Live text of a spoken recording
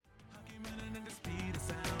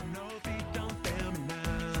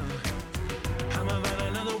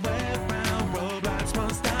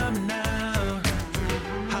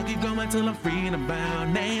till I'm free and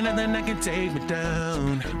bound. Ain't nothing that can take me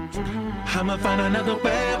down. I'ma find another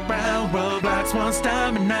way around. Roadblocks won't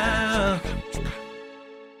stop me now.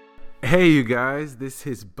 Hey, you guys, this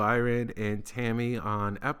is Byron and Tammy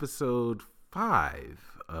on episode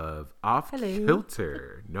 5 of Off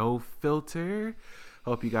Kilter, No Filter.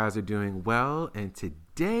 Hope you guys are doing well. And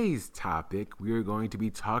today's topic, we are going to be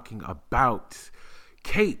talking about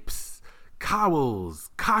capes, cowls,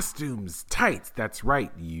 costumes, tights. That's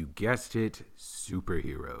right, you guessed it,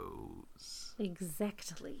 superheroes.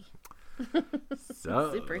 Exactly.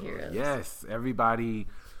 So, superheroes. Yes, everybody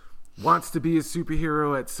wants to be a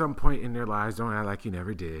superhero at some point in their lives. Don't act like you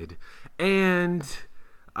never did. And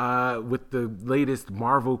with the latest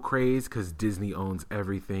Marvel craze, because Disney owns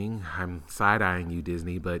everything. I'm side-eyeing you,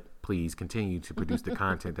 Disney, but please continue to produce the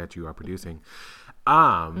content that you are producing.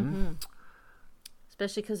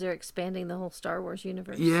 Especially because they're expanding the whole Star Wars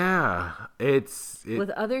universe. Yeah, with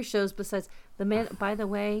other shows besides by the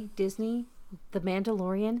way, Disney, The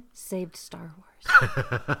Mandalorian saved Star Wars.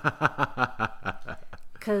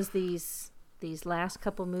 Because these last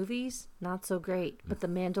couple movies, not so great. But The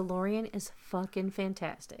Mandalorian is fucking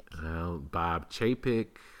fantastic. Well, Bob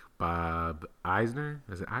Eisner?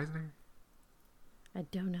 Is it Eisner? I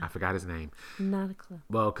don't know. I forgot his name. Not a clue.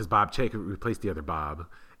 Well, because Bob Chapek replaced the other Bob.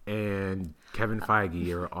 And Kevin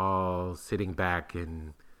Feige are all sitting back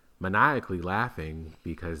and maniacally laughing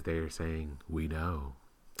because they're saying, we know.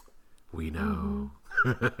 We know.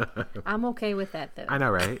 Mm-hmm. I'm okay with that, though. I know,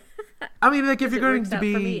 right? I mean, like, if you're going to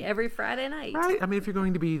be... for me every Friday night. Right? I mean, if you're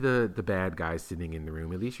going to be the bad guy sitting in the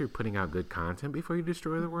room, at least you're putting out good content before you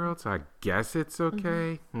destroy the world. So I guess it's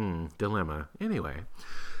okay. Dilemma. Anyway.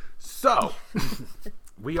 So,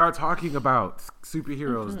 we are talking about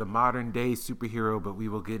superheroes, the modern day superhero, but we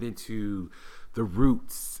will get into the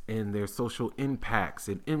roots and their social impacts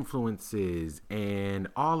and influences and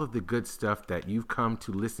all of the good stuff that you've come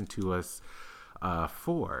to listen to us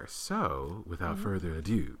for. So, without further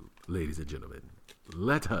ado, ladies and gentlemen,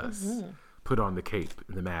 let us put on the cape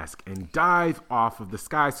and the mask and dive off of the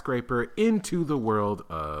skyscraper into the world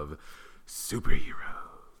of superheroes.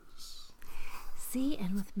 See,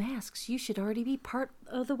 and with masks, you should already be part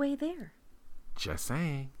of the way there. Just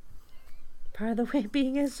saying. Part of the way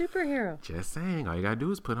being a superhero. Just saying. All you gotta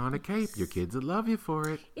do is put on a cape. Your kids will love you for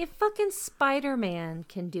it. If fucking Spider-Man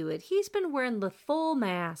can do it, he's been wearing the full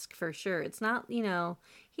mask for sure. It's not,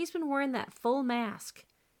 he's been wearing that full mask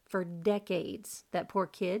for decades. That poor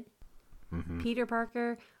kid. Peter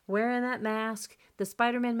Parker wearing that mask. The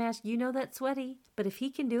Spider-Man mask, that's sweaty. But if he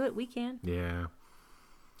can do it, we can. Yeah.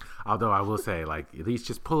 Although I will say, like, at least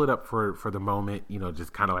just pull it up for the moment,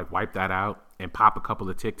 just kind of like wipe that out and pop a couple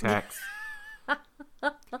of Tic Tacs.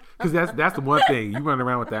 Because that's the one thing. You run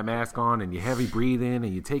around with that mask on and you're heavy breathing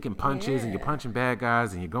and you're taking punches and you're punching bad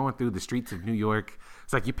guys and you're going through the streets of New York.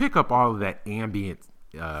 It's like you pick up all of that ambient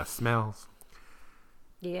smells.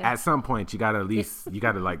 Yeah. At some point, you got to at least,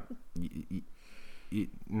 one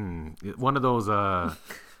of those,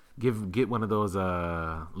 get one of those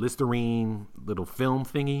Listerine little film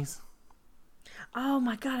thingies. Oh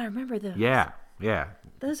my God, I remember those. Yeah. Do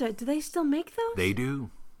they still make those? They do.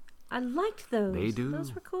 I liked those. They do.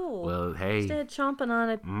 Those were cool. Well, hey. Instead of chomping on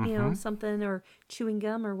it, something or chewing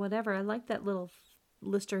gum or whatever, I liked that little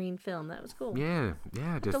Listerine film. That was cool. Yeah. I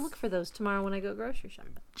have to look for those tomorrow when I go grocery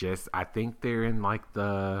shopping. I think they're in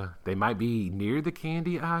they might be near the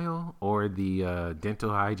candy aisle or the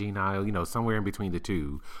dental hygiene aisle, somewhere in between the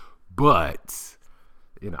two. But,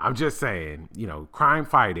 I'm just saying, crime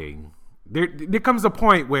fighting, there comes a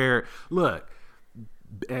point where, look,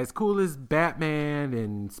 as cool as Batman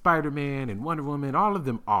and Spider-Man and Wonder Woman, all of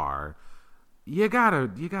them are, you gotta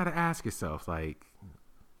ask yourself, like,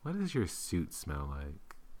 what does your suit smell like?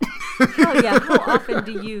 Oh yeah, how often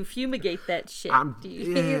do you fumigate that shit? Do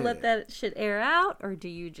you let that shit air out, or do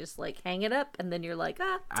you just hang it up and then you're like,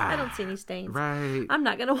 I don't see any stains. Right. I'm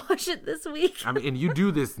not gonna wash it this week. I mean, and you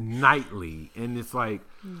do this nightly, and it's like,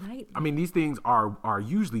 nightly. I mean, these things are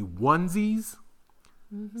usually onesies.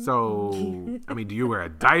 Mm-hmm. So, I mean, do you wear a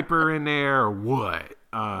diaper in there or what?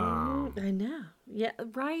 I know. Yeah,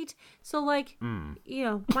 right. So, my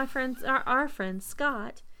friends, our friend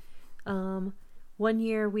Scott, one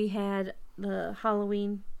year we had the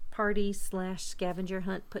Halloween party / scavenger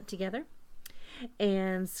hunt put together,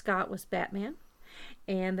 and Scott was Batman,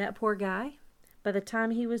 and that poor guy, by the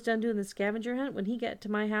time he was done doing the scavenger hunt, when he got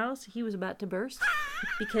to my house, he was about to burst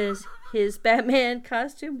because his Batman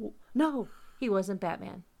costume, no, he wasn't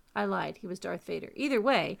Batman. I lied. He was Darth Vader. Either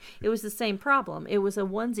way, it was the same problem. It was a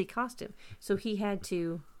onesie costume. So he had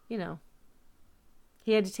to, he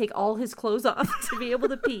had to take all his clothes off to be able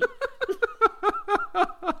to pee.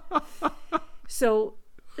 So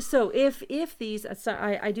if these,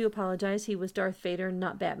 I do apologize. He was Darth Vader,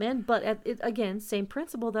 not Batman. But again, same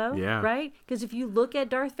principle though, Yeah. right? Because if you look at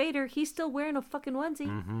Darth Vader, he's still wearing a fucking onesie.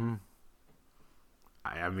 Mm-hmm.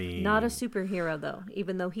 I mean, Not a superhero though.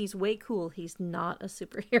 Even though he's way cool, he's not a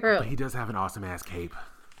superhero. but he does have an awesome ass cape.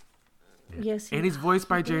 Yes, And he's voiced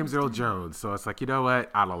by James Earl Jones, so it's like, you know what?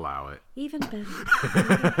 I'll allow it. even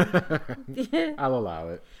better. I'll allow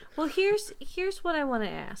it. Well, here's what I want to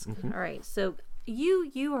ask. All right, so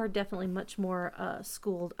you are definitely much more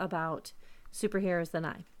schooled about superheroes than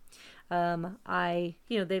I.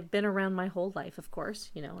 They've been around my whole life, of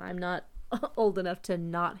course. I'm not old enough to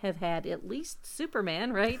not have had at least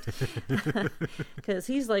Superman, right? Because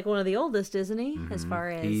he's like one of the oldest, isn't he? As far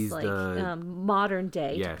as He's modern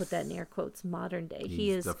day, to Yes. put that in air quotes, modern day. He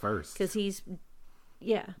He's is the first. because he's,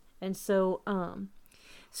 yeah. And so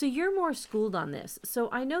you're more schooled on this. So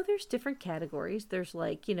I know there's different categories. There's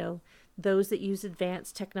those that use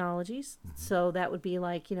advanced technologies. So that would be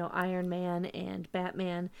like, Iron Man and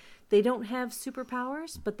Batman. They don't have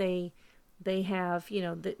superpowers, but they have,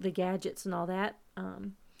 the gadgets and all that.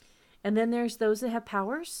 And then there's those that have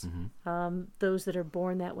powers, those that are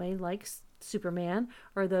born that way, like Superman,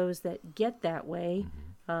 or those that get that way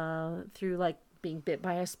through like being bit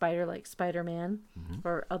by a spider, like Spider-Man,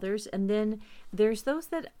 or others. And then there's those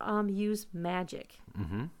that use magic,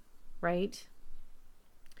 right?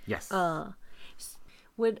 Yes. So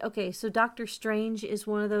Doctor Strange is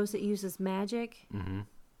one of those that uses magic,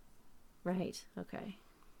 right? Okay.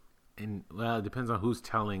 And well, it depends on who's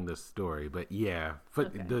telling the story, but yeah,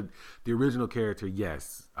 Okay. the original character,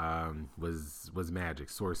 yes, was magic,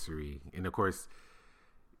 sorcery, and of course,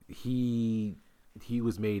 he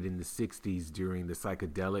was made in the '60s during the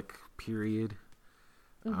psychedelic period.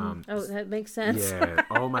 That makes sense. Yeah.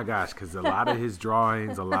 Oh my gosh, because a lot of his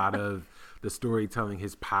drawings, a lot of the storytelling,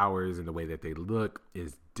 his powers, and the way that they look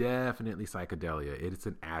is definitely psychedelia. It's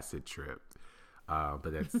an acid trip.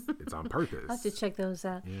 But it's on purpose. I'll have to check those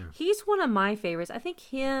out. Yeah. He's one of my favorites. I think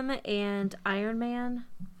him and Iron Man,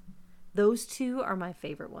 those two are my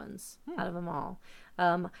favorite ones out of them all.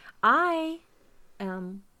 I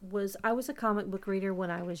was a comic book reader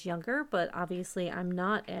when I was younger, but obviously I'm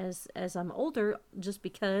not as I'm older, just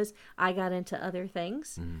because I got into other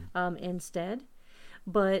things instead.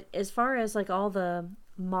 But as far as like all the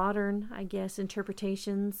modern, I guess,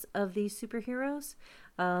 interpretations of these superheroes,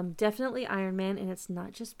 definitely Iron Man, and it's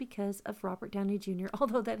not just because of Robert Downey Jr.,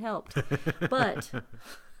 although that helped. But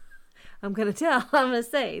I'm gonna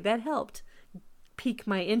say that helped pique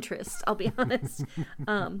my interest, I'll be honest.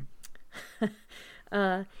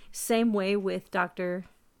 Same way with Doctor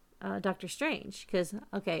Strange, because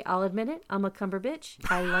okay, I'll admit it, I'm a Cumberbitch.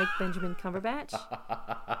 I like Benjamin Cumberbatch.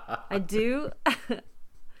 I do.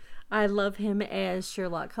 I love him as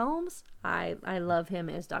Sherlock Holmes. I love him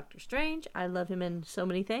as Doctor Strange. I love him in so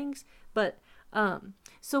many things. But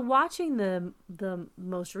so watching the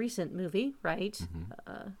most recent movie, right,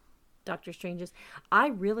 Doctor Strange's, I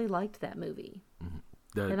really liked that movie.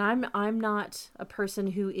 And I'm not a person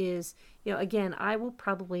who is, again, I will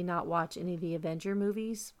probably not watch any of the Avenger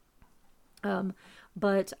movies.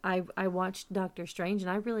 But I watched Doctor Strange and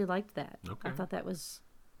I really liked that. Okay. I thought that was,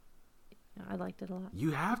 I liked it a lot.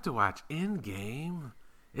 You have to watch Endgame.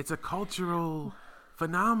 It's a cultural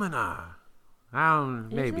phenomena. I don't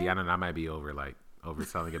know. I might be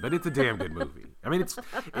overselling it, but it's a damn good movie. I mean,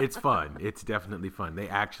 it's fun. It's definitely fun. They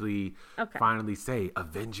actually finally say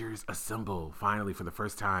Avengers Assemble finally for the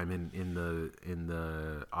first time in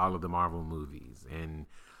the all of the Marvel movies. And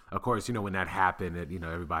of course, when that happened,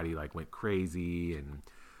 everybody like went crazy, and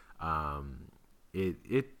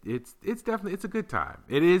it's definitely, it's a good time.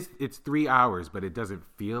 It's 3 hours, but it doesn't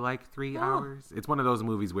feel like 3 hours. It's one of those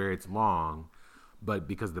movies where it's long, but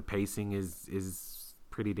because the pacing is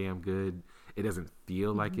pretty damn good, it doesn't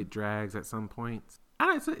feel like it drags at some points.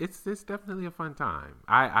 It's definitely a fun time.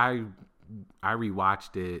 I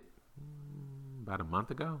rewatched it about a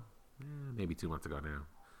month ago, maybe 2 months ago now.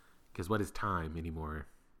 Because what is time anymore?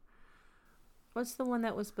 What's the one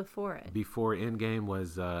that was before it? Before Endgame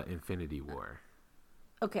was Infinity War.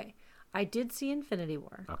 Okay, I did see Infinity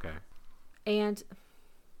War. Okay. And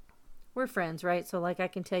we're friends, right? So, like, I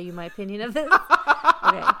can tell you my opinion of this.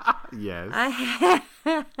 Okay. Yes.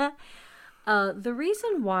 The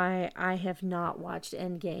reason why I have not watched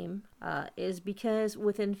Endgame is because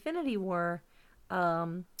with Infinity War,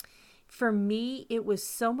 for me, it was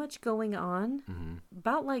so much going on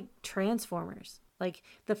about, like, Transformers. Like,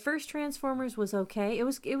 the first Transformers was okay. It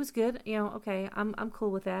was good. Okay, I'm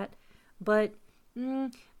cool with that. But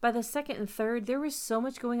by the second and third, there was so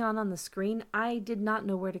much going on the screen. I did not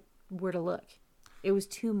know where to look. It was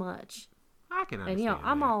too much. I can understand. And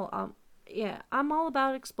I'm that. all I'm all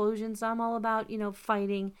about explosions. I'm all about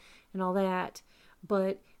fighting and all that.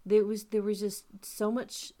 But there was just so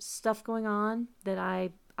much stuff going on that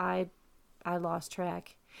I lost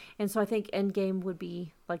track. And so I think Endgame would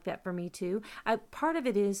be like that for me too. Part of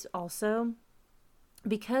it is also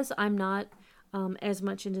because I'm not as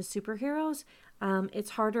much into superheroes.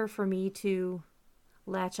 It's harder for me to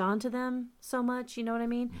latch on to them so much. You know what I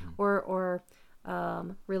mean? Mm-hmm. Or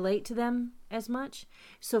relate to them as much.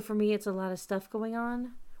 So for me, it's a lot of stuff going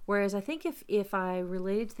on. Whereas I think if I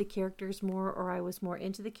related to the characters more, or I was more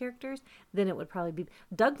into the characters, then it would probably be.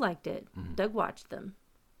 Doug liked it. Mm-hmm. Doug watched them,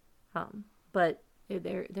 but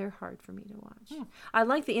they're hard for me to watch. I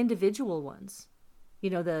like the individual ones.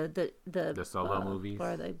 The solo movies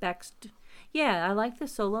or the Yeah, I like the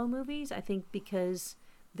solo movies. I think because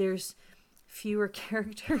there's fewer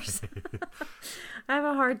characters. I have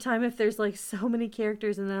a hard time if there's like so many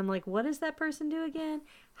characters and then I'm like, what does that person do again?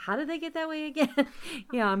 How did they get that way again?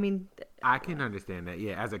 I mean, I can understand that.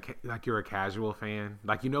 Yeah, as you're a casual fan,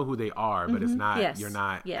 like you know who they are, but it's not you're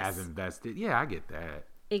not as invested. Yeah, I get that.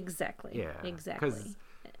 Exactly. Yeah, exactly.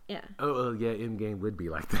 Yeah. Oh, yeah, Endgame would be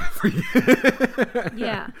like that for you.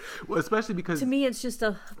 Yeah. Well, especially because to me, it's just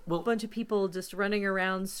a bunch of people just running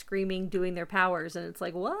around screaming, doing their powers, and it's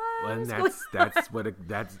like, what? Well, and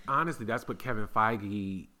that's honestly that's what Kevin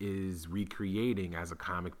Feige is recreating as a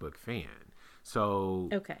comic book fan. So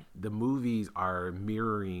the movies are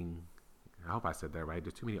mirroring. I hope I said that right.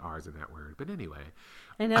 There's too many R's in that word, but anyway.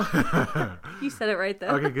 I know. You said it right, though.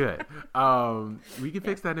 Okay, good. We can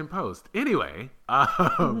fix that in post. Anyway,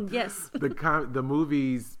 yes. The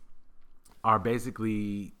movies are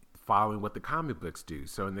basically following what the comic books do.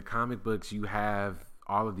 So in the comic books, you have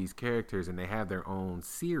all of these characters, and they have their own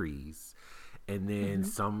series, and then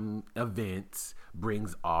some event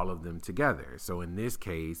brings all of them together. So in this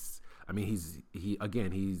case, I mean, he's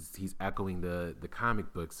echoing the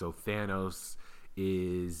comic book. So Thanos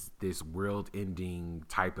is this world-ending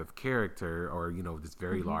type of character, or this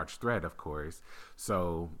very large threat, of course.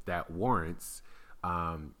 So that warrants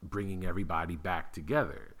bringing everybody back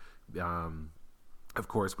together. Of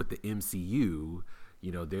course, with the MCU,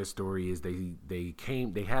 their story is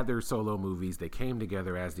they had their solo movies. They came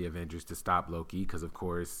together as the Avengers to stop Loki, because of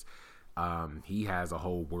course he has a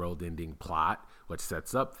whole world-ending plot, which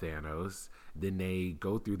sets up Thanos. Then they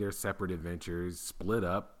go through their separate adventures, split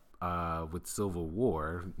up. With Civil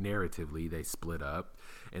War, narratively, they split up,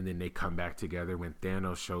 and then they come back together when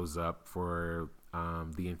Thanos shows up for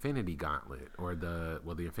the Infinity Gauntlet, or the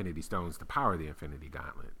Infinity Stones to power the Infinity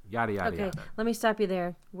Gauntlet. Yada yada yada. Let me stop you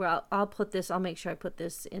there. Well, I'll make sure I put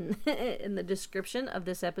this in in the description of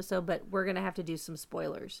this episode, but we're gonna have to do some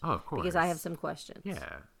spoilers. Oh, of course. Because I have some questions.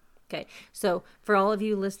 Yeah. Okay, so for all of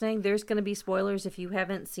you listening, there's going to be spoilers if you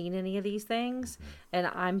haven't seen any of these things, and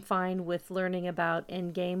I'm fine with learning about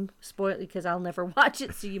Endgame spoil because I'll never watch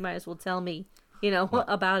it, so you might as well tell me,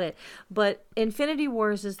 about it. But Infinity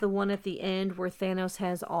Wars is the one at the end where Thanos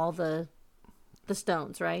has all the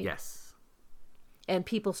stones, right? Yes. And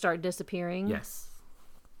people start disappearing? Yes.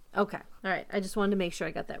 Okay, all right. I just wanted to make sure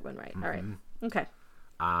I got that one right. All right, okay.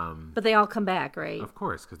 But they all come back, right? Of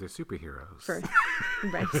course, because they're superheroes.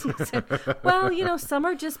 Right. Well, some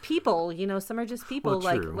are just people. Some are just people.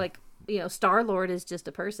 Well, like Star-Lord is just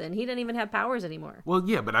a person. He doesn't even have powers anymore. Well,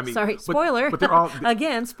 yeah, but I mean, sorry, spoiler. But they're all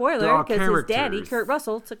again, spoiler, because his daddy, Kurt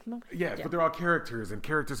Russell, took him over. Yeah, but they're all characters and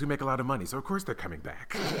characters who make a lot of money, so of course they're coming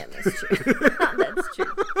back. Yeah, that's true. That's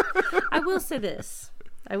true. I will say this.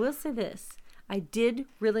 I did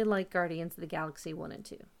really like Guardians of the Galaxy 1 and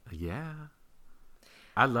 2. Yeah.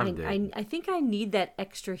 I loved it. I think I need that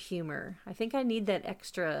extra humor. I think I need that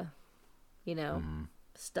extra,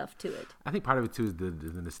 stuff to it. I think part of it too is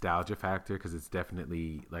the nostalgia factor, because it's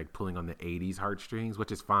definitely like pulling on the 80s heartstrings,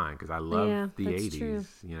 which is fine because I love the 80s. True.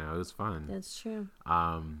 It was fun. That's true.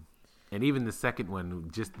 And even the second one,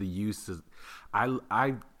 just the use of,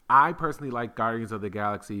 I personally like Guardians of the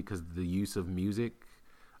Galaxy because the use of music,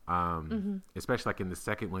 especially like in the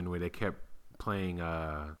second one where they kept playing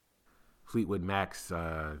Fleetwood Mac's,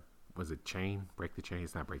 was it Chain? Break the Chain?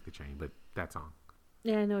 It's not Break the Chain, but that song.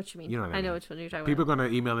 Yeah, I know what you mean. You know what I mean. know which one you're talking People about. are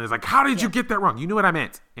going to email and it's like, how did you get that wrong? You knew what I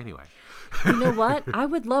meant. Anyway. You know what? I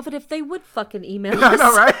would love it if they would fucking email us. I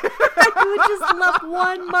know, right? I would just love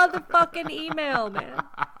one motherfucking email, man.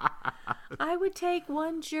 I would take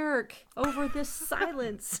one jerk over this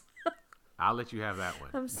silence. I'll let you have that one.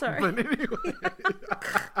 I'm sorry. But anyway.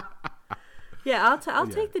 Yeah, I'll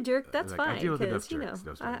take the jerk. That's like, fine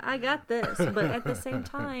because I got this. But at the same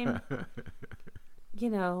time,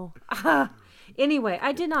 Anyway,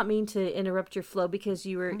 I did not mean to interrupt your flow because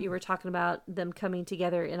you were talking about them coming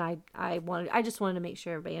together, and I just wanted to make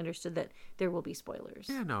sure everybody understood that there will be spoilers.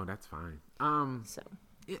 Yeah, no, that's fine.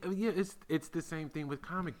 It's the same thing with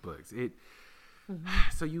comic books.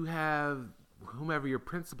 So you have whomever your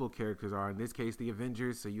principal characters are. In this case, the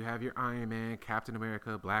Avengers. So you have your Iron Man, Captain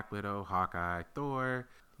America, Black Widow, Hawkeye, Thor.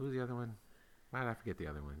 Who's the other one? Why did I forget the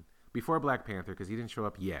other one? Before Black Panther, because he didn't show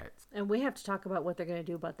up yet. And we have to talk about what they're going to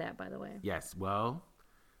do about that, by the way. Yes, well,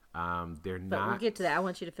 they're not. But we'll get to that. I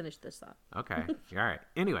want you to finish this thought. Okay, all right.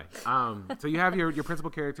 Anyway, so you have your principal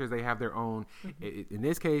characters. They have their own. In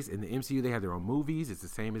this case, in the MCU, they have their own movies. It's the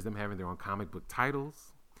same as them having their own comic book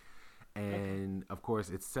titles. And, of course,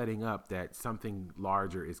 it's setting up that something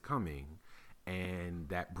larger is coming, and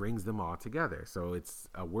that brings them all together. So it's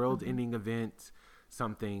a world-ending event.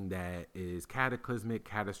 Something that is cataclysmic,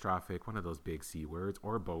 catastrophic, one of those big C words,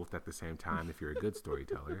 or both at the same time if you're a good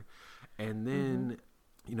storyteller. And then,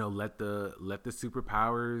 let the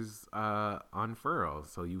superpowers unfurl.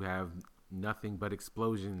 So you have nothing but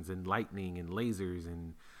explosions and lightning and lasers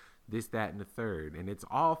and this, that, and the third. And it's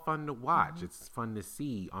all fun to watch. It's fun to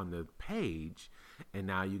see on the page, and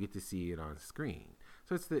now you get to see it on screen.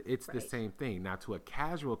 So it's the same thing. Now, to a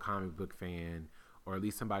casual comic book fan, or at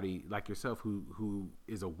least somebody like yourself who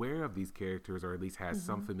is aware of these characters, or at least has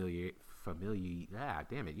some familiarity. You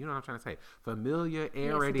know what I'm trying to say?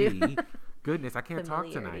 Familiarity. Yes, Goodness, I can't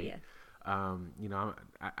talk tonight. Yeah.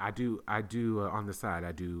 I do on the side.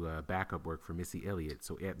 I do backup work for Missy Elliott.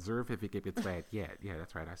 So at Zerv if it gets bad, yeah,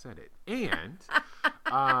 that's right. I said it. And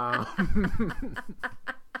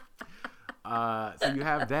so you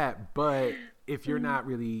have that, but if you're not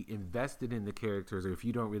really invested in the characters, or if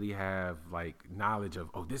you don't really have like knowledge of,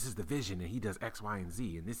 this is the Vision and he does X, Y, and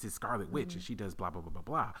Z, and this is Scarlet Witch and she does blah, blah, blah, blah,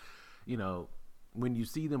 blah. When you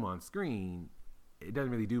see them on screen, it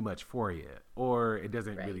doesn't really do much for you, or it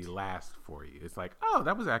doesn't really last for you. It's like,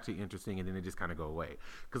 that was actually interesting, and then it just kind of go away.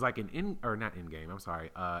 Because like Infinity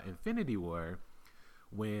War,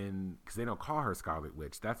 because they don't call her Scarlet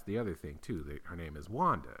Witch, that's the other thing too. Her name is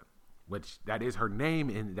Wanda. Which that is her name,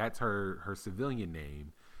 and that's her civilian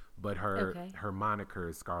name, but her moniker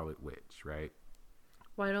is Scarlet Witch, right?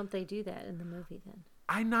 Why don't they do that in the movie then?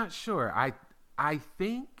 I'm not sure. I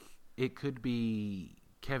think it could be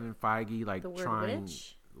Kevin Feige like the word trying.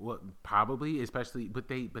 witch? Well, probably, especially, but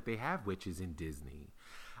they have witches in Disney.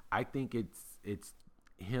 I think it's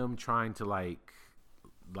him trying to like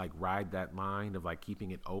ride that line of like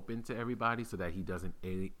keeping it open to everybody so that he doesn't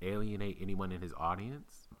alienate anyone in his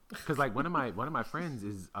audience. Because like one of my friends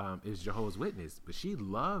is Jehovah's Witness, but she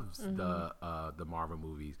loves the Marvel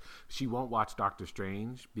movies. She won't watch Doctor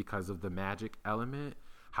Strange because of the magic element.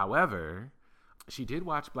 However, she did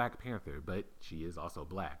watch Black Panther, but she is also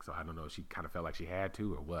black, so I don't know if she kind of felt like she had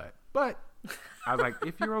to or what. But I was like,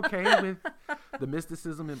 if you're okay with the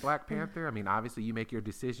mysticism in Black Panther, I mean, obviously you make your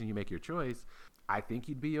decision, you make your choice. I think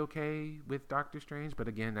you'd be okay with Doctor Strange, but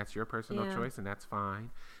again, that's your personal choice, and that's fine.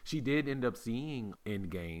 She did end up seeing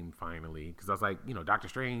Endgame finally, because I was like, Doctor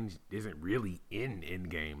Strange isn't really in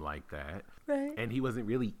Endgame like that. Right. And he wasn't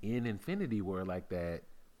really in Infinity War like that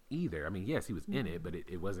either. I mean, yes, he was in it, but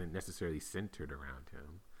it wasn't necessarily centered around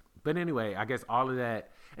him. But anyway, I guess all of that,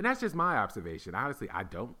 and that's just my observation. Honestly, I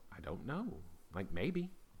don't know. Like maybe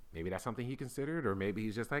that's something he considered, or maybe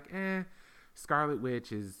he's just like, Scarlet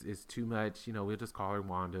Witch is too much. We'll just call her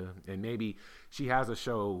Wanda, and maybe she has a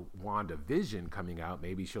show, WandaVision, coming out.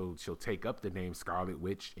 Maybe she'll take up the name Scarlet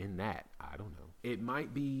Witch in that. I don't know. It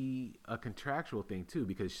might be a contractual thing too,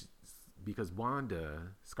 because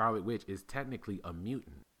Scarlet Witch is technically a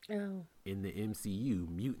mutant. Oh. In the MCU,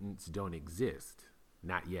 mutants don't exist.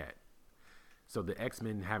 Not yet. So the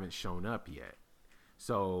X-Men haven't shown up yet.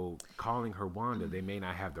 So calling her Wanda, they may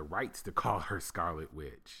not have the rights to call her Scarlet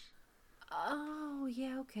Witch. Oh,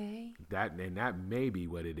 yeah, okay. That may be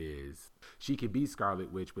what it is. She could be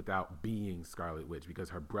Scarlet Witch without being Scarlet Witch, because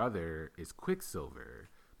her brother is Quicksilver,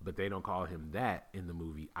 but they don't call him that in the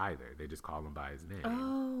movie either. They just call him by his name.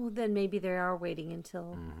 Oh, then maybe they are waiting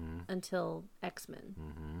until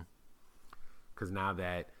X-Men. Because now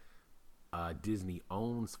that Disney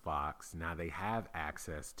owns Fox, now they have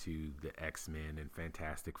access to the X-Men and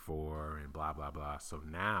Fantastic Four and blah, blah, blah. So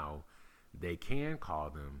now they can call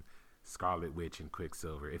them Scarlet Witch and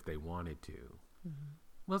Quicksilver if they wanted to.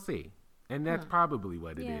 We'll see. And that's probably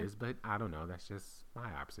what it is, but I don't know. That's just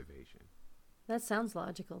my observation. That sounds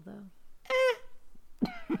logical, though.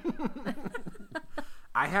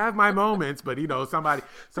 I have my moments, but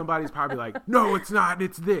somebody's probably like, no, it's not,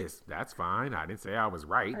 it's this. That's fine. I didn't say I was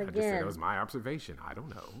right. I just said it was my observation. I don't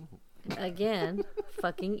know. Again,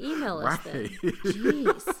 fucking email us then. Right.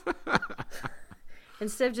 Jeez.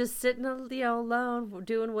 Instead of just sitting, alone,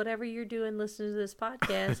 doing whatever you're doing, listening to this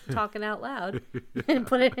podcast, talking out loud, and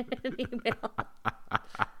put it in an email.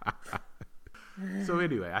 So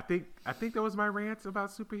anyway, I think that was my rant about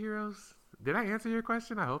superheroes. Did I answer your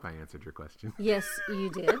question? I hope I answered your question. Yes, you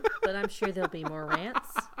did, but I'm sure there'll be more rants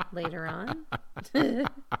later on.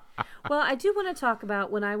 Well, I do want to talk about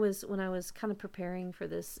when I was kind of preparing for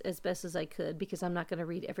this as best as I could, because I'm not going to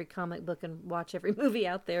read every comic book and watch every movie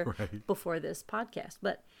out there before this podcast.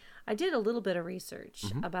 But I did a little bit of research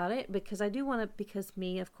about it because I do want to, because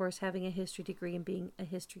me, of course, having a history degree and being a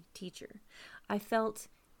history teacher, I felt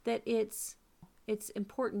that it's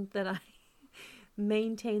important that I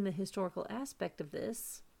maintain the historical aspect of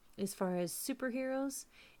this as far as superheroes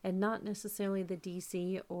and not necessarily the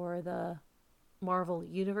DC or the Marvel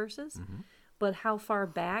universes, but how far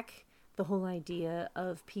back the whole idea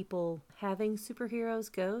of people having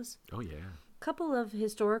superheroes goes. Oh, yeah. A couple of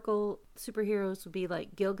historical superheroes would be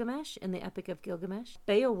like Gilgamesh in the Epic of Gilgamesh,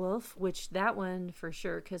 Beowulf, which that one for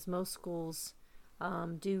sure, because most schools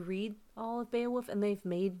do read all of Beowulf, and they've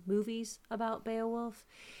made movies about Beowulf.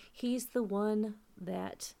 He's the one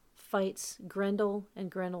that fights Grendel and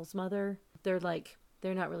Grendel's mother. They're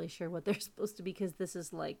not really sure what they're supposed to be, because this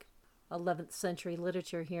is like 11th century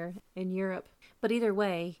literature here in Europe. But either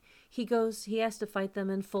way, he has to fight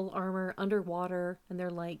them in full armor underwater, and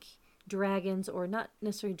they're like dragons, or not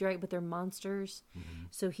necessarily dragons, but they're monsters.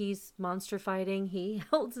 So he's monster fighting. He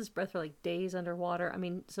holds his breath for like days underwater. I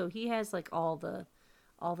mean, so he has like all the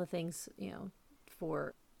things,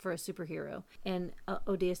 for a superhero. And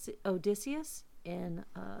Odysseus in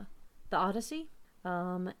the Odyssey.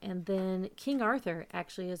 And then King Arthur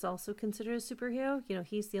actually is also considered a superhero.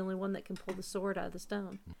 He's the only one that can pull the sword out of the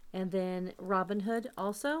stone. And then Robin Hood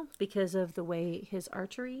also, because of the way his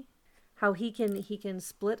archery, how he can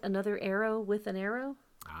split another arrow with an arrow.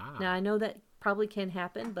 Now I know that probably can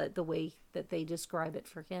happen, but the way that they describe it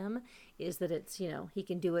for him is that it's, he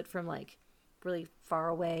can do it from like really far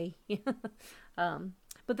away.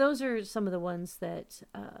 But those are some of the ones that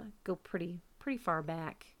go pretty far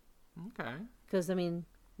back. Okay. Because, I mean,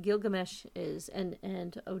 Gilgamesh is,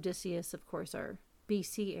 and Odysseus, of course, are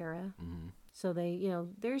BC era. So they,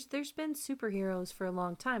 there's been superheroes for a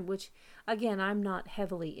long time, which, again, I'm not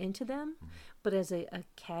heavily into them, but as a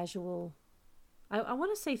casual, I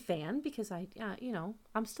want to say fan, because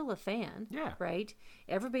I'm still a fan. Yeah. Right?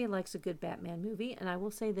 Everybody likes a good Batman movie, and I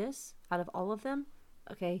will say this, out of all of them,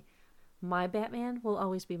 okay, my Batman will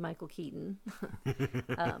always be Michael Keaton.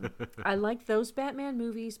 I like those Batman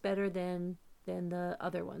movies better than the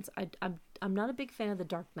other ones. I'm not a big fan of the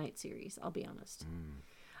Dark Knight series, I'll be honest.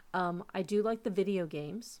 I do like the video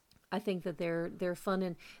games. I think that they're fun,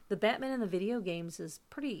 and the Batman in the video games he's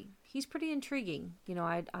pretty intriguing.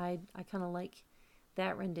 I kind of like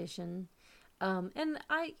that rendition. And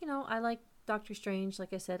I like Doctor Strange,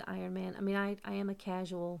 like I said, Iron Man. I mean, I am a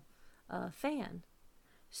casual fan.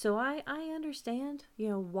 So I understand,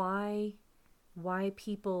 why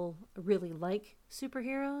people really like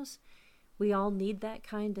superheroes. We all need that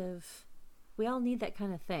kind of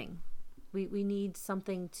thing. We need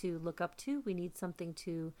something to look up to. We need something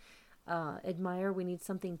to admire. We need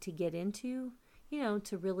something to get into,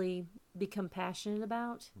 to really become passionate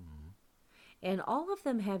about. And all of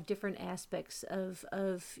them have different aspects of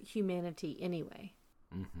humanity anyway.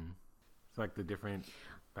 It's like the different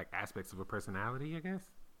aspects of a personality, I guess.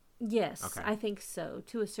 Yes, Okay. I think so,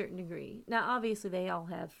 to a certain degree. Now, obviously, they all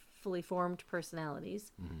have fully formed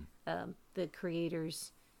personalities. The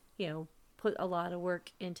creators, put a lot of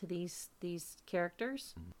work into these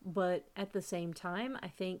characters, but at the same time, I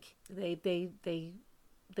think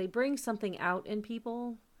they bring something out in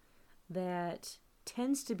people that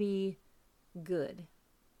tends to be good,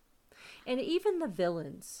 and even the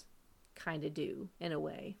villains kind of do, in a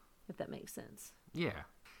way, if that makes sense.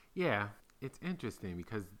 Yeah. It's interesting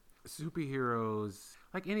because superheroes,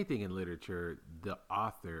 like anything in literature, the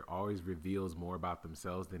author always reveals more about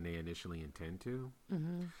themselves than they initially intend to.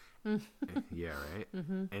 Yeah, right.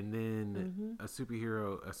 And then a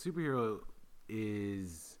superhero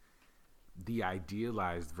is the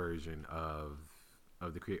idealized version of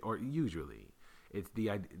the creator, or usually it's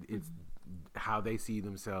how they see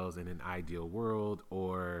themselves in an ideal world,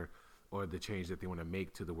 or the change that they want to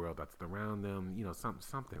make to the world that's around them,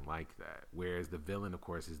 something like that. Whereas the villain, of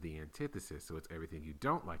course, is the antithesis. So it's everything you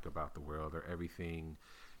don't like about the world, or everything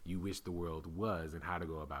you wish the world was, and how to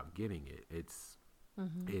go about getting it. It's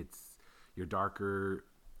your darker,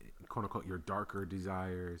 quote unquote, your darker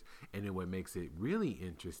desires. And then what makes it really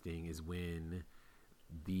interesting is when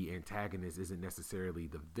the antagonist isn't necessarily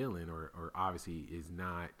the villain, or obviously is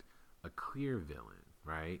not a clear villain,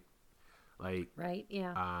 right? Like, right,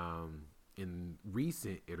 yeah. In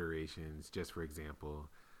recent iterations, just for example,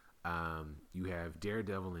 you have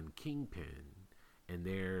Daredevil and Kingpin, and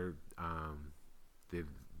the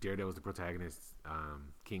Daredevil's the protagonist,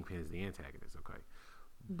 Kingpin is the antagonist, okay?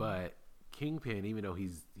 Mm-hmm. But Kingpin, even though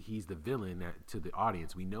he's the villain to the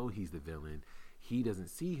audience, we know he's the villain, he doesn't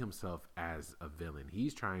see himself as a villain.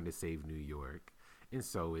 He's trying to save New York, and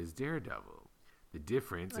so is Daredevil. The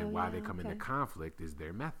difference and why they come into conflict is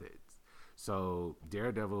their methods. So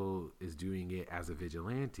Daredevil is doing it as a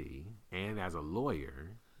vigilante and as a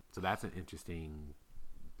lawyer. So that's an interesting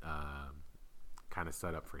kind of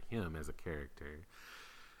setup for him as a character.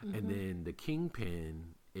 Mm-hmm. And then the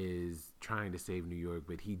Kingpin is trying to save New York,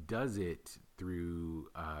 but he does it through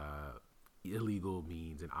illegal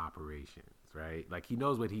means and operations, right? Like he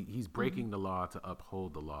knows what he's breaking the law to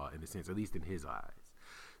uphold the law in a sense, at least in his eyes.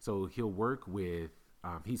 So he'll work with,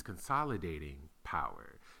 he's consolidating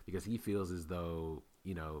power because he feels as though,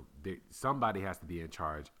 somebody has to be in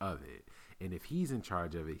charge of it. And if he's in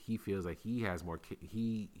charge of it, he feels like he has more,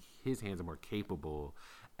 his hands are more capable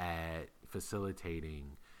at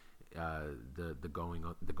facilitating the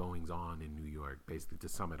goings on in New York, basically, to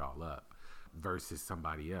sum it all up, versus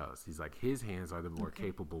somebody else. He's like, his hands are the more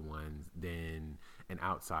capable ones than an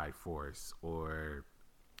outside force or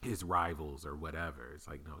his rivals or whatever. It's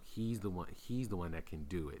like, no, he's the one that can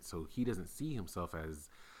do it. So he doesn't see himself as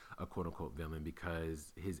a quote unquote villain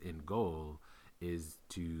because his end goal is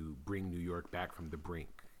to bring New York back from the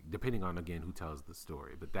brink, depending on, again, who tells the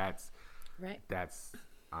story. But that's right. That's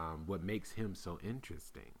what makes him so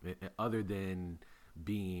interesting, other than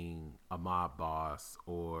being a mob boss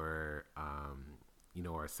or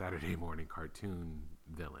or a Saturday morning cartoon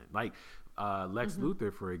villain. Like Lex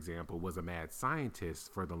Luthor, for example, was a mad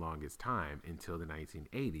scientist for the longest time until the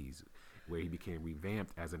 1980s, where he became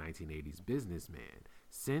revamped as a 1980s businessman.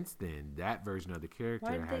 Since then, that version of the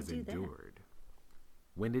character has endured.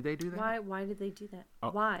 When did they do that? Why did they do that?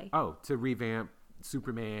 Why? To revamp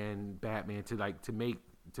Superman, Batman, to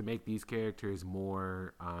make these characters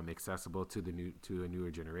more accessible to a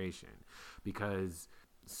newer generation, because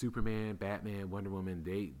Superman, Batman, Wonder Woman,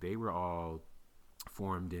 they were all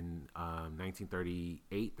formed in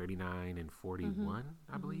 1938, 39, and 41,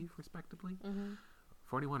 I believe, respectively.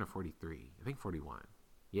 41 or 43? I think 41.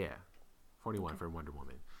 Yeah, 41 for Wonder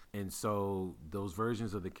Woman. And so those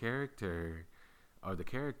versions of the characters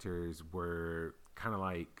were kind of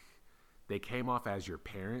like, they came off as your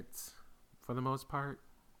parents for the most part.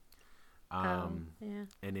 And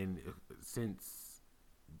then since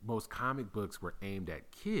most comic books were aimed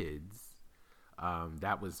at kids,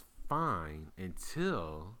 that was fine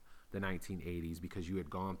until the 1980s, because you had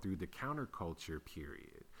gone through the counterculture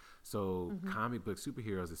period. So comic book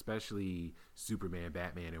superheroes, especially Superman,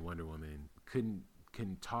 Batman, and Wonder Woman,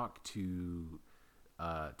 couldn't talk to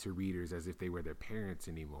readers as if they were their parents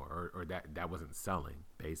anymore, or that wasn't selling,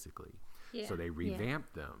 basically. Yeah. So they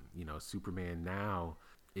revamped them. Superman now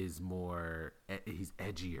is more, he's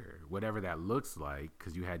edgier, whatever that looks like,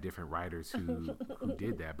 because you had different writers who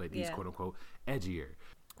did that, but he's quote unquote edgier.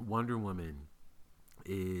 Wonder Woman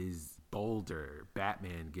is bolder.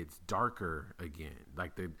 Batman gets darker again.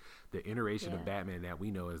 Like the iteration of Batman that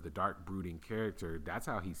we know as the dark, brooding character, that's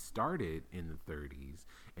how he started in the 30s,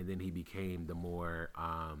 and then he became the more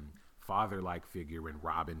father-like figure when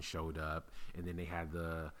Robin showed up, and then they had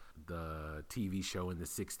the TV show in the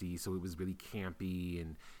 60s, so it was really campy,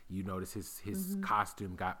 and you notice his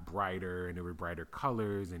costume got brighter, and there were brighter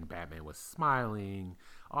colors, and Batman was smiling,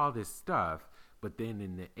 all this stuff. But then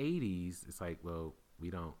in the 80s, it's like, well, we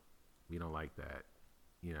don't like that.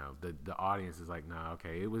 The audience is like, nah,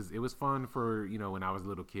 okay, it was fun for, when I was a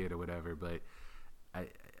little kid or whatever, but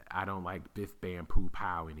I don't like Biff Bam Poo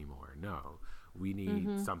Pow anymore. No, we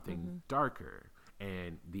need something darker.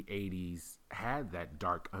 And the 80s had that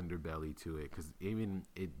dark underbelly to it, because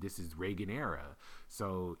this is Reagan era.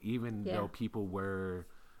 So even though people were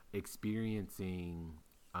experiencing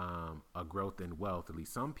a growth in wealth, at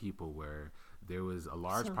least some people were, there was a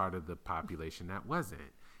large part of the population that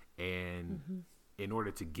wasn't. And in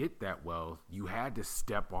order to get that wealth, you had to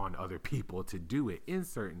step on other people to do it in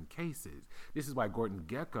certain cases. This is why Gordon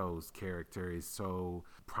Gekko's character is so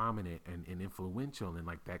prominent and influential in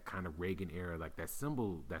like that kind of Reagan era, like that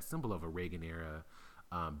symbol of a Reagan era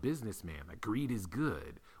businessman. Like, greed is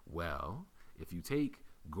good. Well, if you take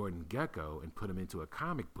Gordon Gekko and put him into a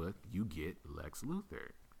comic book, you get Lex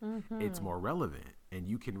Luthor. It's more relevant, and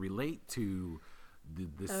you can relate to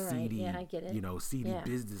the All right. seedy, Yeah, I get it. seedy Yeah.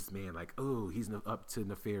 businessman, like, oh, he's up to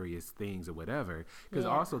nefarious things or whatever. Because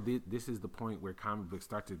Yeah. also this is the point where comic books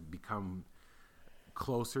start to become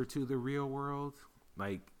closer to the real world,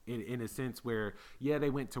 like in a sense where, yeah, they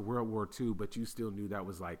went to World War II, but you still knew that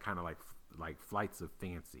was like kind of like flights of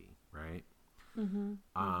fancy, right?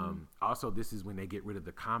 Also, this is when they get rid of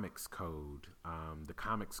the Comics Code, the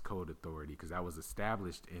Comics Code Authority, because that was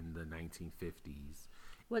established in the 1950s.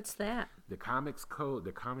 What's that? The Comics Code,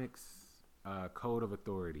 Code of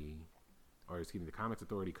Authority, the Comics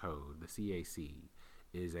Authority Code, the CAC,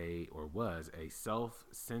 was a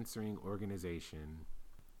self-censoring organization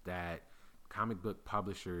that comic book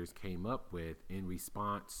publishers came up with in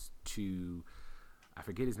response to, I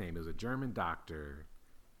forget his name, it was a German doctor,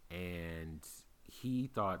 and he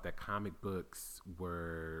thought that comic books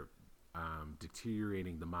were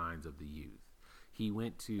deteriorating the minds of the youth. He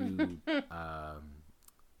went to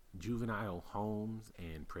juvenile homes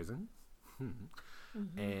and prisons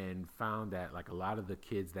and found that like a lot of the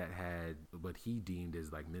kids that had what he deemed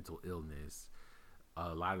as like mental illness,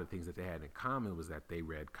 a lot of the things that they had in common was that they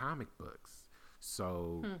read comic books.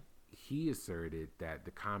 So he asserted that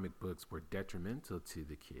the comic books were detrimental to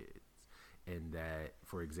the kids, and that,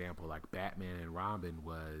 for example, like Batman and Robin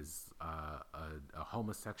was a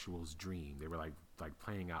homosexual's dream. They were like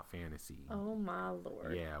playing out fantasy. Oh my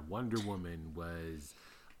Lord. Yeah, Wonder Woman was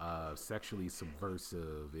sexually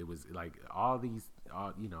subversive. It was like all the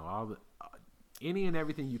any and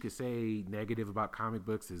everything you could say negative about comic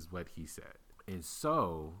books is what he said. And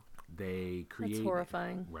so they created. That's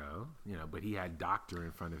horrifying. Well, but he had doctor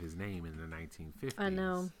in front of his name in the 1950s. I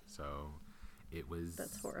know. So it was.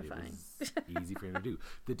 That's horrifying. It was easy for him to do.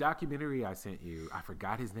 The documentary I sent you, I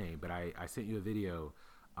forgot his name, but I sent you a video.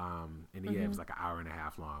 And it was like an hour and a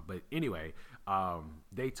half long. But anyway,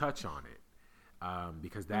 they touch on it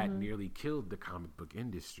because that nearly killed the comic book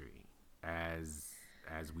industry as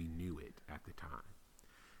we knew it at the time.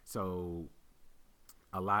 So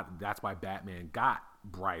that's why Batman got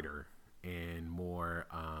brighter and more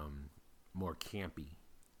campy.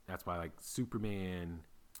 That's why like Superman.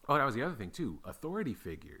 Oh, that was the other thing too. Authority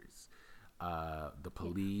figures, the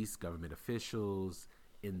police, government officials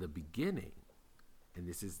in the beginning. And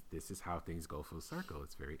this is how things go full circle.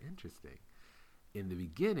 It's very interesting. In the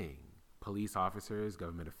beginning, police officers,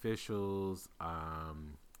 government officials,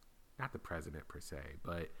 not the president per se,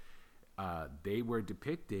 but they were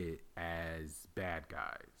depicted as bad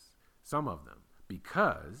guys. Some of them,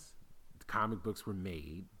 because comic books were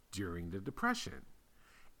made during the Depression.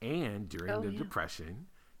 And during the Depression,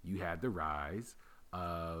 you had the rise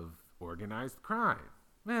of organized crime.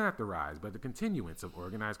 Well, not the rise, but the continuance of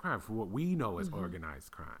organized crime for what we know as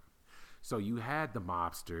organized crime. So you had the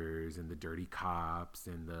mobsters and the dirty cops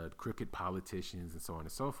and the crooked politicians and so on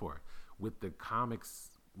and so forth. With the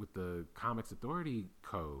Comics Authority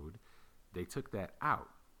Code, they took that out.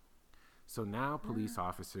 So now police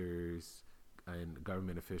officers and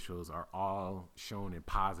government officials are all shown in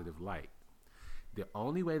positive light. The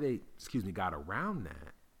only way they, got around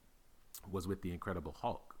that was with the Incredible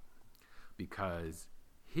Hulk, because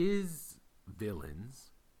his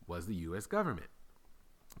villains was the U.S. government,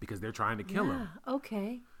 because they're trying to kill him.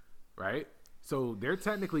 Okay. Right? So they're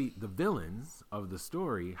technically the villains of the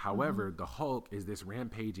story. However, the Hulk is this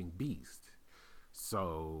rampaging beast.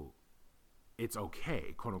 So it's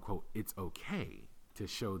okay, quote unquote, it's okay to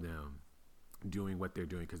show them doing what they're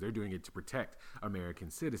doing, because they're doing it to protect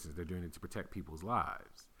American citizens. They're doing it to protect people's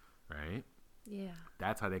lives. Right? Yeah.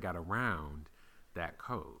 That's how they got around that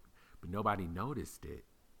code. But nobody noticed it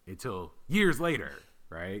until years later,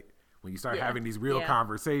 right? When you start having these real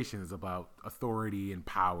conversations about authority and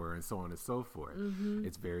power and so on and so forth.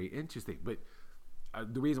 It's very interesting. But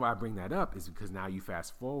the reason why I bring that up is because now you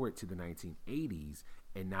fast forward to the 1980s,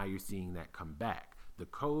 and now you're seeing that come back. The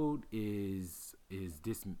code is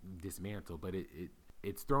dismantled, but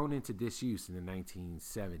it's thrown into disuse in the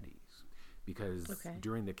 1970s, because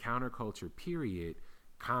during the counterculture period,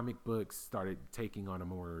 comic books started taking on a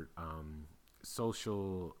more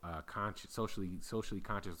socially conscious,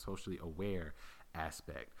 socially aware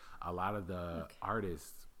aspect. A lot of the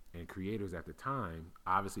artists and creators at the time,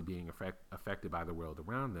 obviously being affected by the world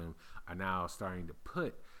around them, are now starting to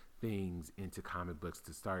put things into comic books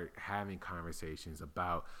to start having conversations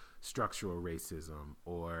about structural racism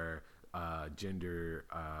or gender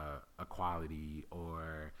equality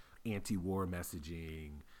or anti-war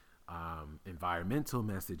messaging, environmental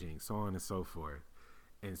messaging, so on and so forth.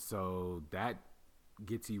 And so that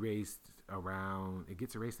gets erased in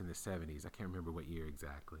the 70s. I can't remember what year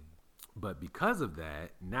exactly. But because of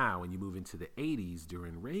that, now when you move into the 80s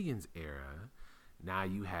during Reagan's era, now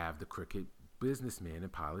you have the crooked businessman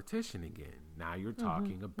and politician again. Now you're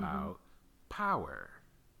talking about power,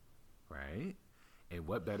 right? And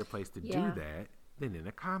what better place to do that than in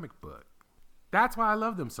a comic book? That's why I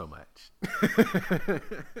love them so much.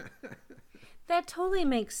 That totally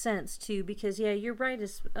makes sense too, because you're right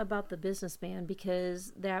about the businessman,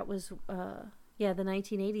 because that was the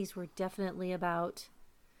 1980s were definitely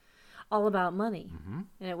all about money,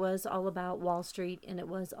 and it was all about Wall Street, and it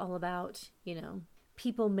was all about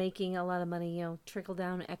people making a lot of money, trickle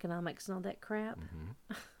down economics and all that crap,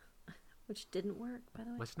 which didn't work, by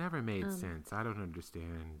the way. Which never made sense. I don't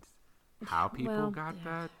understand how people got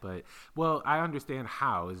that, but I understand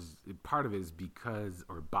how. Is part of it is because,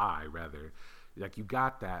 or by rather, like you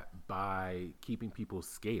got that by keeping people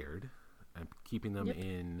scared and keeping them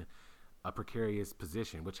in a precarious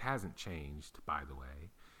position, which hasn't changed, by the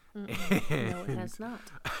way. No, it has not.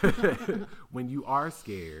 When you are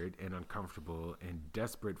scared and uncomfortable and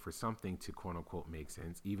desperate for something to quote unquote make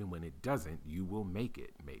sense, even when it doesn't, you will make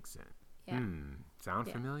it make sense. Yeah.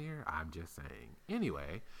 Sound familiar? I'm just saying.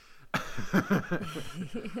 Anyway.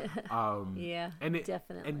 Definitely.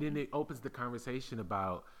 And then it opens the conversation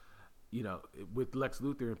about, with Lex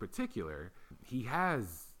Luthor in particular, he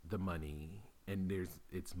has the money, and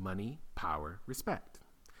it's money, power, respect.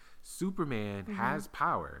 Superman has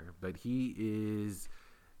power, but he is,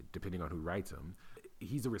 depending on who writes him,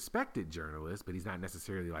 he's a respected journalist, but he's not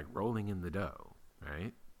necessarily like rolling in the dough,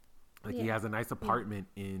 right? Like he has a nice apartment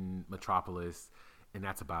in Metropolis, and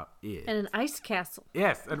that's about it. And an ice castle.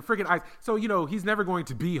 Yes, and a freaking ice. So, he's never going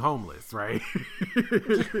to be homeless, right?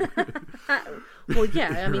 Well,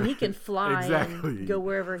 yeah, I mean, he can fly and go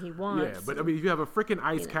wherever he wants. Yeah, but I mean, if you have a freaking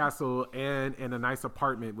ice castle and a nice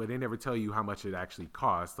apartment where they never tell you how much it actually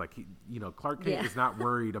costs, like, Clark Kent is not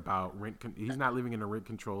worried about rent. He's not living in a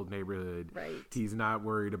rent-controlled neighborhood. Right. He's not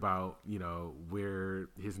worried about, where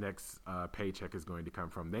his next paycheck is going to come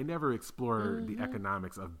from. They never explore the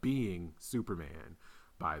economics of being Superman,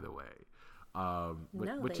 by the way,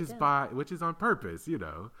 which is on purpose,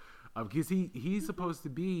 because he's supposed to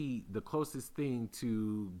be the closest thing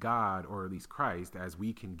to God, or at least Christ, as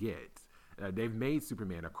we can get. They've made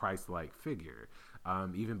Superman a Christ-like figure,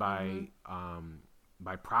 even by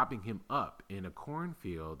propping him up in a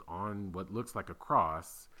cornfield on what looks like a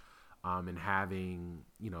cross, and having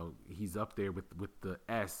he's up there with the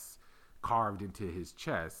S carved into his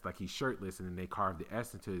chest, like he's shirtless, and then they carved the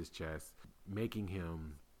S into his chest, making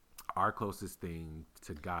him our closest thing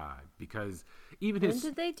to God. Because even when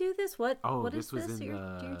did they do this? What this was in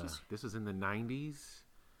this was in the 90s,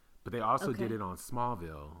 but they also did it on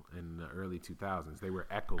Smallville in the early 2000s. They were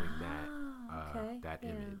echoing that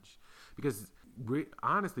image, because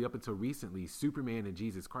honestly, up until recently, Superman and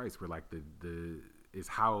Jesus Christ were like is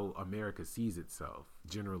how America sees itself,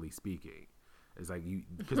 generally speaking. It's like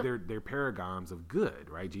because they're paragons of good,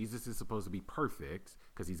 right? Jesus is supposed to be perfect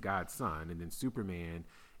because he's God's son, and then Superman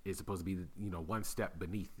is supposed to be one step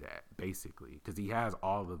beneath that, basically, because he has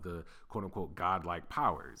all of the quote unquote godlike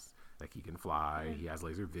powers. Like he can fly, he has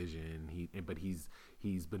laser vision, but he's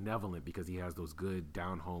benevolent because he has those good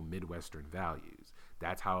down home Midwestern values.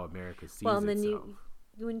 That's how America sees itself. Well, and then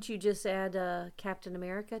wouldn't you just add Captain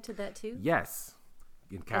America to that too? Yes.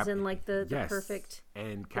 As in like the perfect,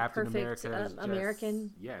 and Captain America is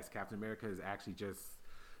American. Yes, Captain America has actually just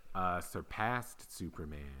surpassed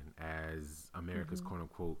Superman as America's quote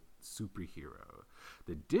unquote superhero.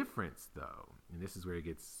 The difference, though, and this is where it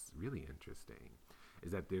gets really interesting,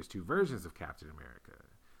 is that there's two versions of Captain America.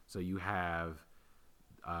 So you have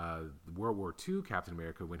World War II Captain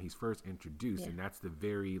America when he's first introduced, and that's the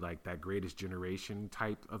very like that greatest generation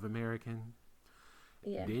type of American.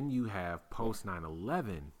 Yeah. Then you have post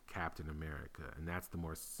 9/11 Captain America, and that's the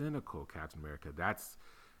more cynical Captain America. That's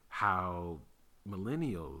how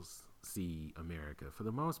millennials see America for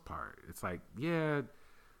the most part. It's like, yeah,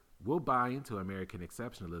 we'll buy into American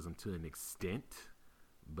exceptionalism to an extent,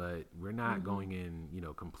 but we're not going in,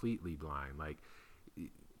 completely blind. Like,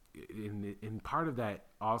 and part of that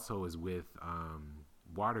also is with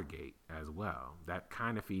Watergate as well. That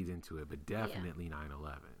kind of feeds into it, but definitely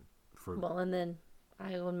 9/11. And then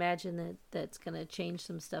I will imagine that's going to change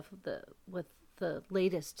some stuff with the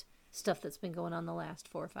latest stuff that's been going on the last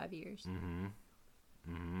 4 or 5 years.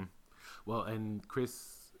 Well, and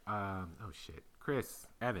Chris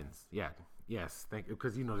Evans. Yeah. Yes. Thank you.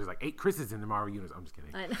 Because, there's like 8 Chris's in the Marvel universe. I'm just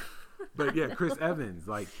kidding. I know. But yeah, Chris Evans,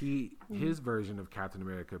 like his version of Captain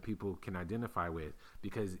America, people can identify with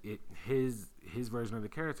because his version of the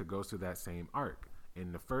character goes through that same arc.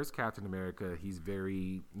 In the first Captain America, he's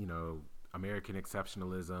very, American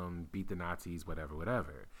exceptionalism, beat the Nazis,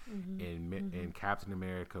 whatever. In Captain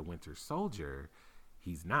America Winter Soldier,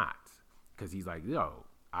 he's not. because he's like, yo,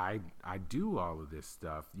 I do all of this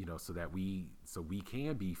stuff, you know, so we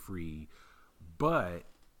can be free, but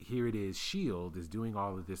here it is, SHIELD is doing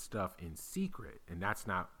all of this stuff in secret, and that's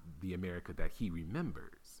not the America that he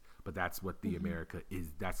remembers, but that's what the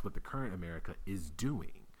that's what the current America is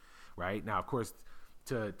doing, right? Now, of course,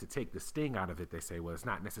 to take the sting out of it, they say, well, it's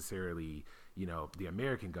not necessarily, you know, the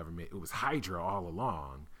American government, it was Hydra all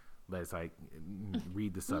along. But it's like,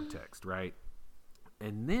 read the subtext, right?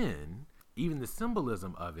 And then even the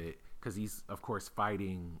symbolism of it, because he's, of course,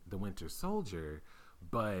 fighting the Winter Soldier,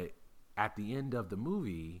 but at the end of the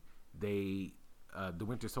movie, the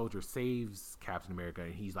Winter Soldier saves Captain America,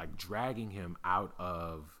 and he's like dragging him out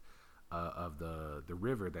of the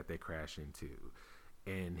river that they crash into,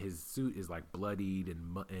 and his suit is like bloodied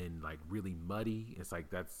and like really muddy. It's like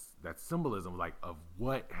that's symbolism like of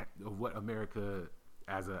what America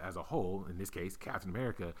as a whole, in this case Captain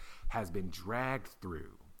America, has been dragged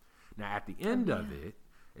through. Now at the end of it,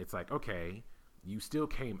 it's like, okay, you still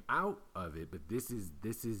came out of it, but this is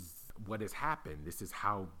what has happened. This is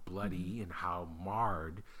how bloody and how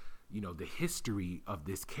marred, you know, the history of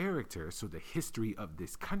this character, so the history of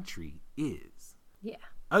this country is. Yeah.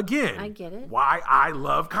 Again, I get it. Why I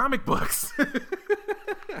love comic books.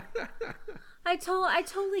 I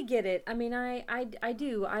totally get it. I mean, I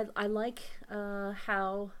do. I like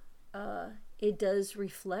how it does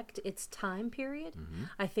reflect its time period. Mm-hmm.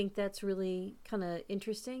 I think that's really kind of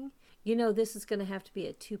interesting. You know, this is going to have to be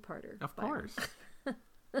a two-parter. Of course.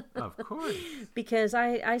 Of course. Because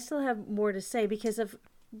I still have more to say because of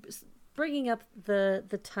bringing up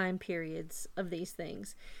the time periods of these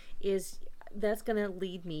things that's going to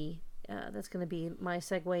lead me. That's going to be my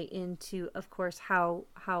segue into, of course,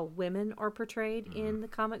 how women are portrayed in the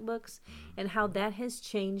comic books and how that has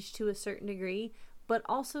changed to a certain degree, but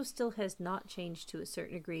also still has not changed to a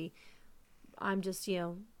certain degree. I'm just, you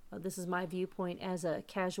know, this is my viewpoint as a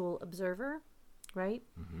casual observer, right?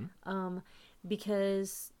 Mm-hmm.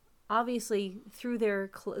 Because obviously through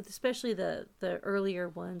their, especially the earlier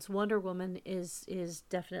ones, Wonder Woman is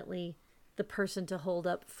definitely the person to hold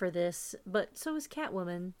up for this, but so is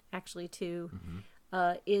Catwoman actually too.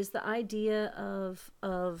 Mm-hmm. Is the idea of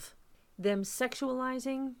them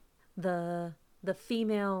sexualizing the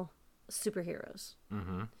female superheroes,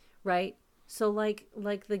 right? So like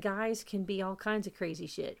the guys can be all kinds of crazy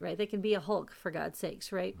shit, right? They can be a Hulk, for God's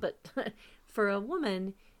sakes, right? But for a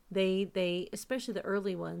woman, they especially the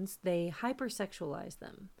early ones, they hypersexualize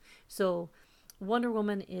them. So Wonder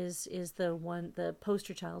Woman is the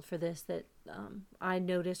poster child for this that I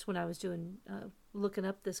noticed when I was doing looking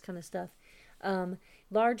up this kind of stuff.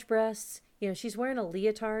 Large breasts, you know, she's wearing a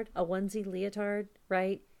onesie leotard,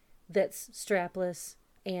 right? That's strapless,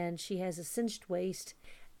 and she has a cinched waist,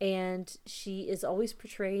 and she is always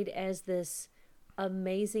portrayed as this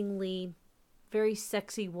amazingly very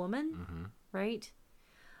sexy woman, right?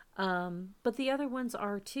 But the other ones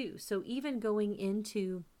are too. So even going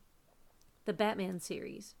into the Batman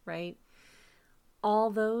series, right? All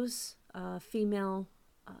those female,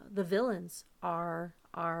 the villains are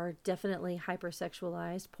definitely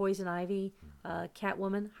hypersexualized. Poison Ivy,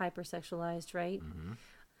 Catwoman, hypersexualized, right? Mm-hmm.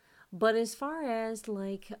 But as far as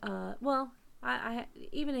like, I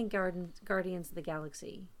even in Guardians of the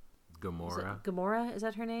Galaxy, Gamora, is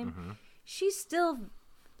that her name? Mm-hmm. She's still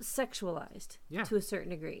sexualized to a certain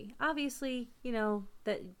degree. Obviously, you know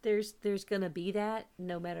that there's gonna be that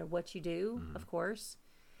no matter what you do, of course.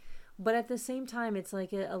 But at the same time, it's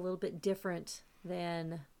like a little bit different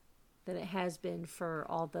than it has been for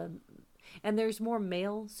all the. And there's more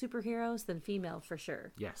male superheroes than female for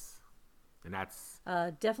sure. Yes, and that's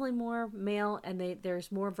definitely more male, and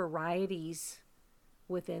there's more varieties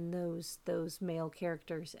within those male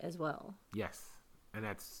characters as well. Yes, and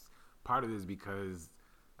that's part of it is because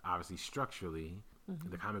obviously structurally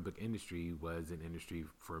the comic book industry was an industry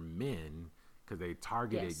for men because they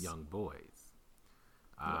targeted young boys.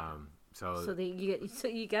 So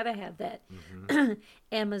you gotta have that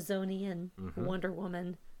Amazonian Wonder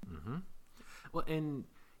Woman. Well, and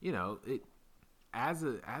you know, it as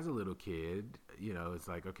a little kid, you know, it's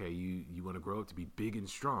like, okay, you want to grow up to be big and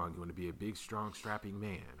strong. You want to be a big, strong, strapping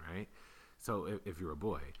man, right? So if you're a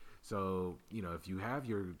boy, so you know, if you have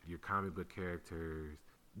your comic book characters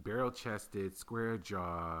barrel-chested, square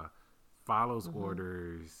jaw, follows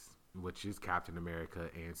orders, which is Captain America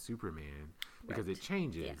and Superman, because it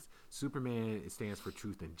changes. Yeah. Superman, it stands for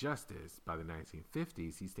truth and justice. By the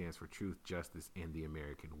 1950s, he stands for truth, justice, and the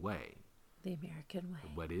American way. The American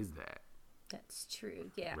way. What is that? That's true.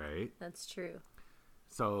 Yeah. Right? That's true.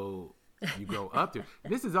 So you grow up to.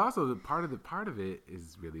 This is also part of it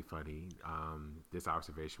is really funny. This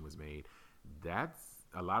observation was made. That's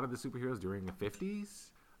a lot of the superheroes during the 50s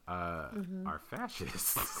are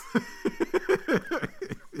fascists.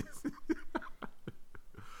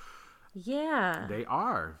 Yeah. They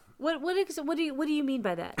are. What do you mean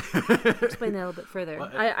by that? Explain that a little bit further.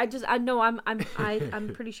 Well, I know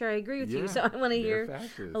I'm pretty sure I agree with you, so I want to hear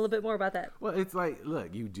fascists. a little bit more about that. Well, it's like,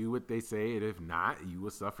 look, you do what they say, and if not, you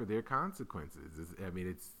will suffer their consequences.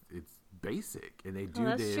 It's basic, and they do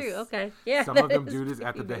that's this. true. Okay, yeah. Some of them that do is this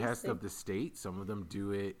at the pretty behest basic. of the state. Some of them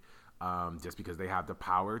do it just because they have the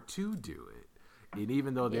power to do it. And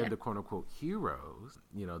even though they're Yeah. the quote unquote heroes,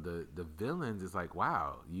 the villains is like,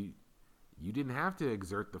 wow, you didn't have to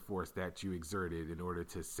exert the force that you exerted in order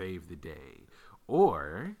to save the day.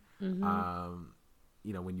 Or,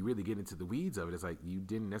 when you really get into the weeds of it, it's like you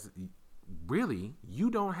didn't necessarily, really, you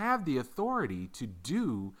don't have the authority to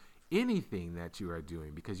do anything that you are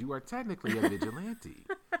doing because you are technically a vigilante.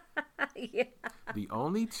 Yeah. The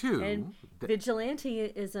only two. And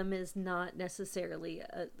vigilantism is not necessarily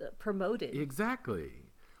promoted. Exactly.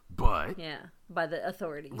 But. Yeah, by the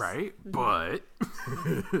authorities. Right? But.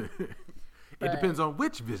 It depends on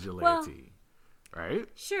which vigilante. Right?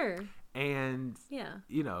 Sure. And. Yeah.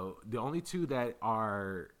 The only two that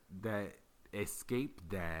escape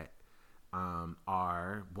that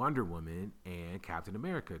are Wonder Woman and Captain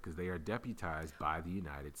America because they are deputized by the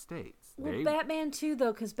United States. Well, Batman too,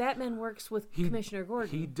 though, because Batman works with Commissioner Gordon.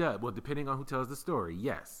 He does. Well, depending on who tells the story,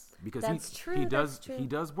 yes, because That's true, he that's does. true. He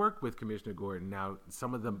does work with Commissioner Gordon. Now,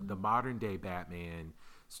 some of the modern day Batman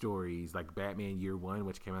stories, like Batman Year One,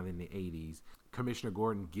 which came out in the '80s, Commissioner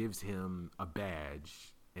Gordon gives him a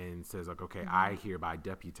badge and says, like, okay, I hereby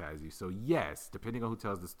deputize you. So yes, depending on who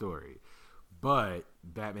tells the story. But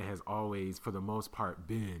Batman has always, for the most part,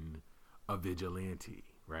 been a vigilante,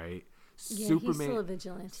 right? Yeah, he's still a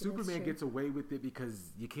vigilante. That's Superman true. gets away with it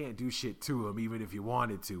because you can't do shit to him, even if you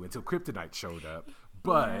wanted to, until Kryptonite showed up.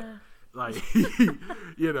 But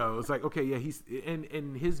it's like, okay, yeah, he's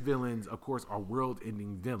and his villains, of course, are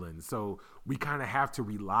world-ending villains. So we kind of have to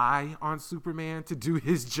rely on Superman to do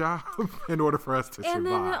his job in order for us to survive. And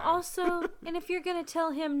then also, and if you're gonna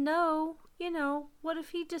tell him no, what if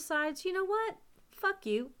he decides, you know what? Fuck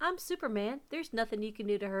you. I'm Superman. There's nothing you can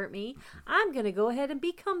do to hurt me. I'm gonna go ahead and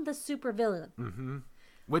become the supervillain. Mm-hmm.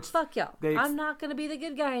 Which Fuck y'all. I'm not gonna be the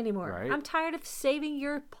good guy anymore. Right? I'm tired of saving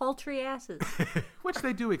your paltry asses. Which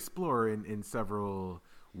they do explore in several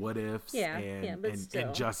what ifs but still.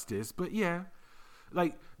 and justice. But yeah,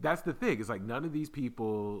 like that's the thing. It's like none of these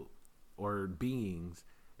people or beings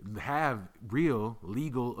have real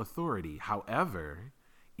legal authority. However,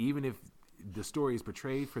 even if the story is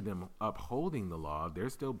portrayed for them upholding the law, they're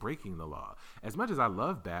still breaking the law. As much as I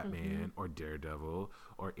love Batman or Daredevil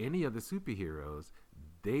or any of the superheroes,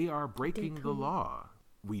 they are breaking the law.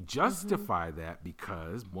 We justify that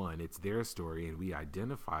because, one, it's their story and we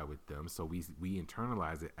identify with them, so we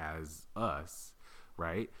internalize it as us,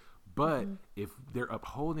 right? But if they're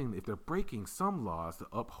breaking some laws to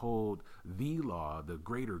uphold the law, the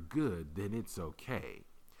greater good, then it's okay.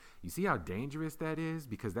 You see how dangerous that is?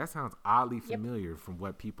 Because that sounds oddly familiar from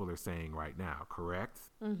what people are saying right now, correct?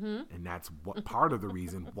 Mm-hmm. And that's what part of the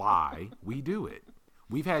reason why we do it.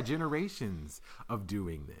 We've had generations of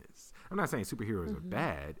doing this. I'm not saying superheroes are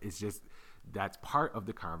bad. It's just that's part of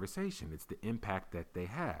the conversation. It's the impact that they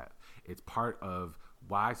have. It's part of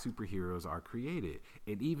why superheroes are created.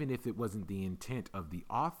 And even if it wasn't the intent of the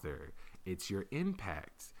author, it's your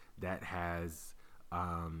impact that has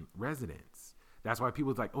resonance. That's why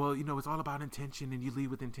people's like, well, it's all about intention and you lead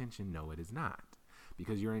with intention. No, it is not.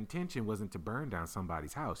 Because your intention wasn't to burn down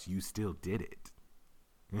somebody's house. You still did it.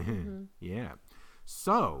 Yeah.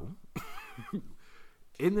 So,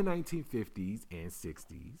 in the 1950s and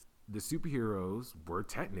 60s, the superheroes were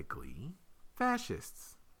technically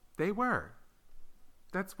fascists. They were.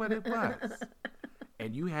 That's what it was.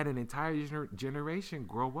 And you had an entire generation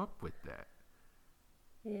grow up with that.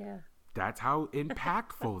 Yeah. That's how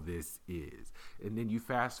impactful this is. And then you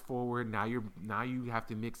fast forward, now you have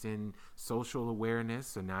to mix in social awareness.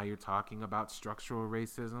 So now you're talking about structural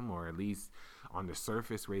racism, or at least on the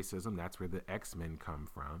surface racism. That's where the X-Men come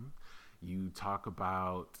from. You talk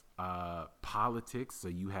about politics. So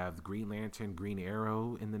you have Green Lantern, Green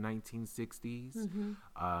Arrow in the 1960s.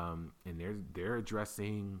 And they're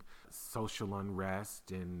addressing social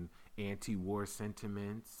unrest and anti-war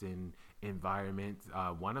sentiments and environment.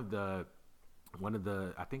 One of the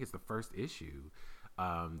I think it's the first issue,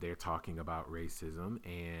 they're talking about racism,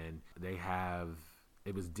 and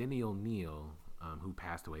it was Denny O'Neil who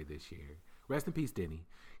passed away this year. Rest in peace, Denny.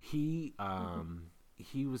 He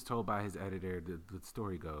was told by his editor, the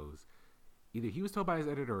story goes, either he was told by his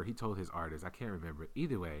editor or he told his artist, I can't remember.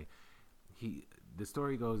 Either way, the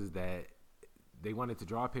story goes is that they wanted to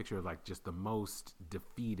draw a picture of like just the most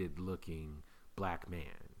defeated looking black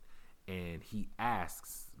man. And he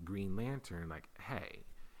asks Green Lantern, like, hey,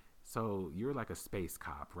 so you're like a space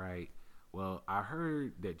cop, right? Well, I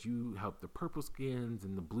heard that you help the purple skins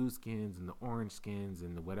and the blue skins and the orange skins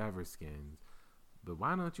and the whatever skins. But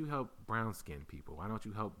why don't you help brown skinned people? Why don't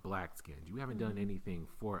you help black skins? You haven't done anything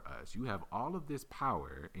for us. You have all of this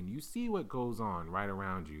power and you see what goes on right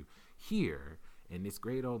around you here in this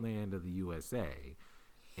great old land of the USA.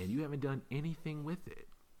 And you haven't done anything with it,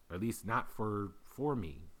 or at least not for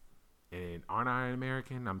me. And aren't I an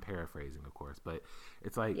American? I'm paraphrasing, of course, but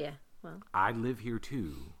it's like, Yeah, well, I live here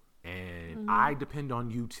too, and I depend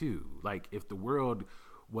on you too. Like, if the world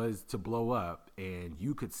was to blow up and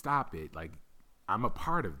you could stop it, like, I'm a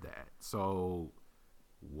part of that. So,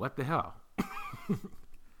 what the hell?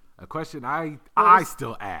 A question I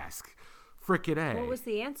still ask. Frickin' A. what was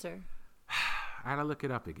the answer? I had to look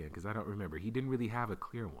it up again because I don't remember. He didn't really have a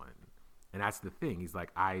clear one, and that's the thing. He's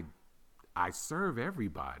like, I serve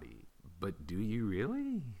everybody. But do you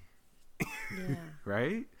really? Yeah.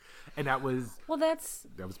 Right? And that was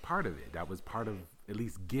part of it. That was part of at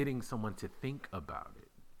least getting someone to think about it,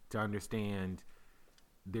 to understand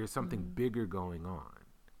there's something bigger going on.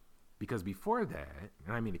 Because before that, and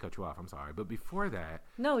I didn't mean to cut you off, I'm sorry, but before that,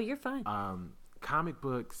 No, you're fine. comic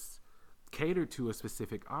books catered to a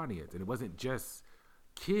specific audience. And it wasn't just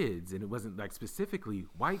kids, and it wasn't like specifically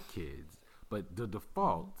white kids. But the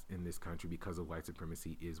default in this country, because of white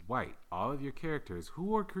supremacy, is white. All of your characters,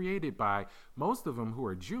 who are created by, most of them who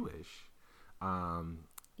are Jewish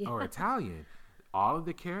or Italian, all of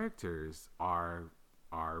the characters are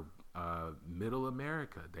middle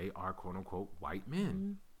America. They are, quote unquote, white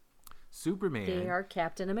men. Superman. They are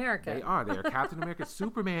Captain America. They are Captain America.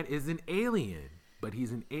 Superman is an alien, but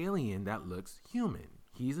he's an alien that looks human.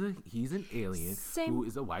 He's an alien who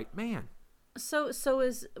is a white man. So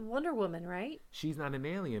is Wonder Woman, right? She's not an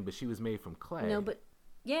alien, but she was made from clay. No, but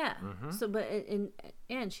yeah. So, but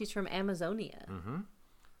and she's from Amazonia.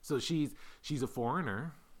 So she's a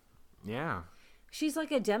foreigner. Yeah. She's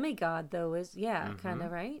like a demigod, though. Kind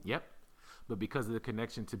of right. Yep. But because of the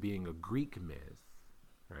connection to being a Greek myth,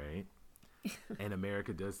 right? And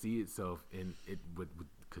America does see itself in it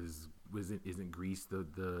because isn't Greece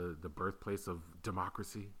the birthplace of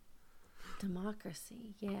democracy?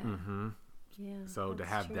 Democracy, yeah. Yeah. So to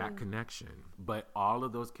have that connection, but all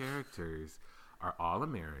of those characters are all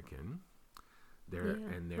American. They're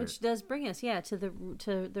which does bring us to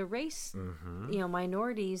the race,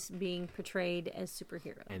 minorities being portrayed as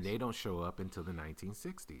superheroes, and they don't show up until the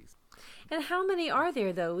 1960s. And how many are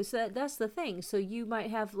there though? That's the thing. So you might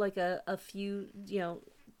have like a few,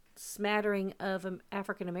 smattering of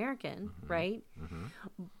African American, right?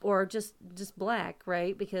 Or just black,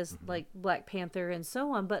 right? Because like Black Panther and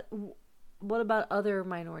so on. But what about other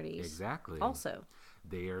minorities? Exactly. Also,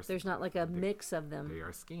 there's not like a mix of them. They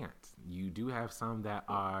are scant. You do have some that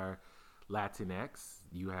are Latinx.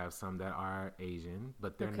 You have some that are Asian,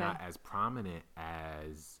 but they're not as prominent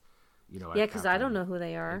as because I don't know who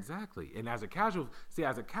they are. Exactly. And as a casual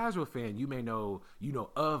fan, you may know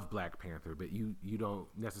of Black Panther, but you don't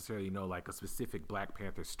necessarily know like a specific Black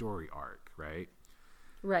Panther story arc, right?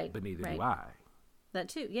 Right. But neither do I. That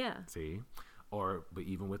too, yeah. See? But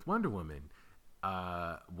even with Wonder Woman,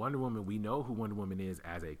 we know who Wonder Woman is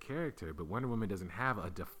as a character, but Wonder Woman doesn't have a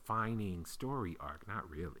defining story arc, not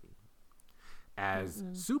really. As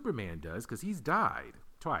Superman does, because he's died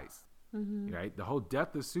twice. Right? The whole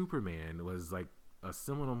death of Superman was like a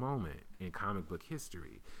seminal moment in comic book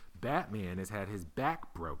history. Batman has had his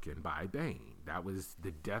back broken by Bane. That was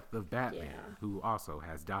the death of Batman, who also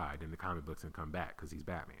has died in the comic books and come back because he's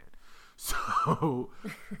Batman. So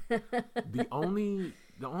the only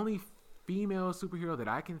female superhero that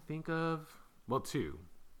I can think of, well, two,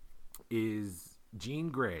 is Jean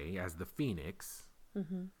Grey as the Phoenix.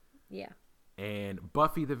 Yeah. And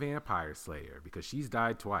Buffy the Vampire Slayer, because she's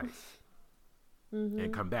died twice.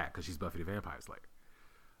 And come back because she's Buffy the Vampire Slayer.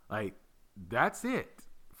 Like, that's it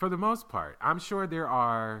for the most part. I'm sure there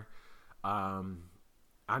are. I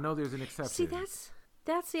know there's an exception. See,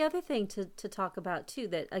 that's the other thing to talk about too.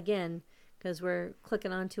 That again, because we're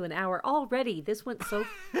clicking on to an hour already. This went so.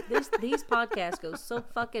 These podcasts go so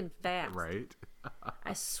fucking fast. Right.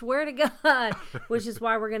 I swear to God, which is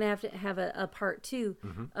why we're gonna have a part two.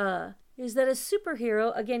 Is that a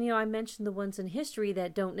superhero? Again, I mentioned the ones in history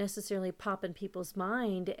that don't necessarily pop in people's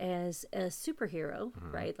mind as a superhero,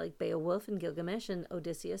 right? Like Beowulf and Gilgamesh and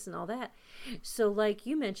Odysseus and all that. So, like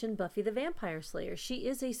you mentioned, Buffy the Vampire Slayer, she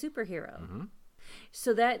is a superhero.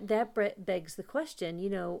 So that begs the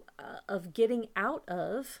question, of getting out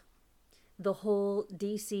of the whole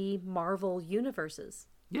DC Marvel universes.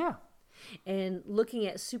 Yeah. And looking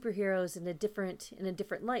at superheroes in a different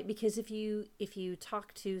light, because if you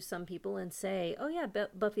talk to some people and say, oh yeah,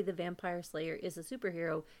 Buffy the Vampire Slayer is a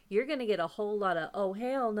superhero, you're gonna get a whole lot of, oh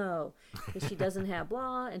hell no, she doesn't have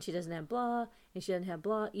blah, and she doesn't have blah, and she doesn't have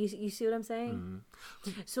blah. You see what I'm saying?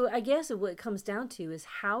 So I guess what it comes down to is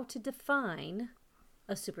how to define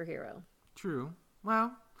a superhero. True.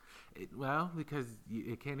 Well, because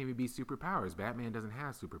it can't even be superpowers. Batman doesn't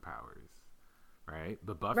have superpowers. Right,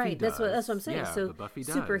 but Buffy does. That's what I'm saying. Yeah, so but Buffy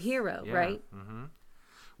does. Superhero, right? Mm-hmm.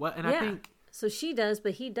 Well, and I think so. She does,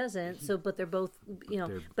 but he doesn't. So, but they're both,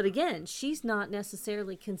 But again, she's not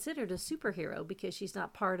necessarily considered a superhero because she's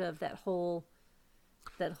not part of that whole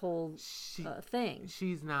thing.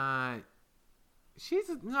 She's not.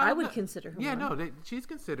 I would consider her. Yeah, one. she's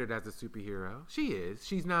considered as a superhero. She is.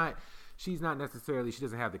 She's not necessarily. She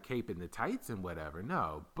doesn't have the cape and the tights and whatever.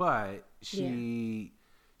 No, but she. Yeah.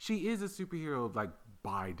 She is a superhero, like,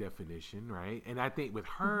 by definition, right? And I think with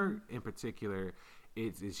her in particular,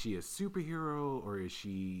 is she a superhero or is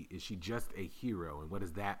she just a hero? And what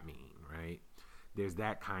does that mean, right? There's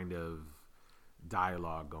that kind of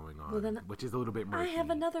dialogue going on, which is a little bit murky. I have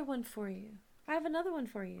another one for you.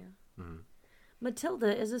 Mm-hmm.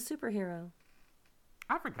 Matilda is a superhero.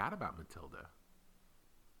 I forgot about Matilda.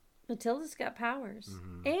 Matilda's got powers,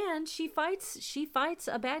 and she fights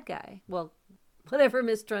a bad guy. Well, whatever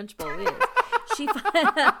Miss Trunchbull is,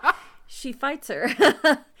 she fights her,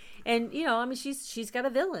 and she's got a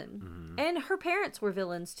villain, and her parents were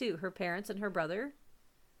villains too. Her parents and her brother,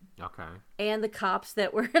 okay, and the cops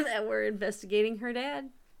that were investigating her dad.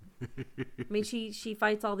 I mean, she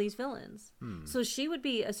fights all these villains, so she would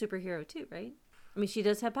be a superhero too, right? I mean, she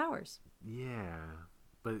does have powers. Yeah.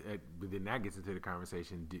 But then that gets into the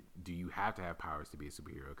conversation, do you have to have powers to be a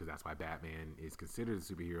superhero? Because that's why Batman is considered a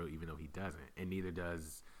superhero, even though he doesn't. And neither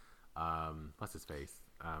does, what's his face?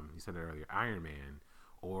 You said it earlier, Iron Man.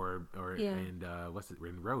 And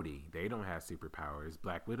Rhodey. They don't have superpowers.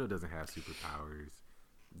 Black Widow doesn't have superpowers.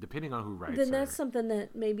 Depending on who writes then that's something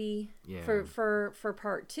that maybe for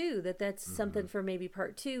part two, that's something for maybe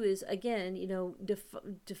part two is, again,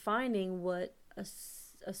 defining what a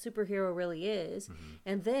superhero really is.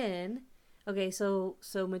 And then so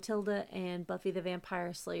Matilda and Buffy the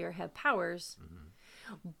Vampire Slayer have powers.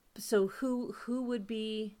 So who would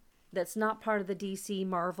be, that's not part of the DC,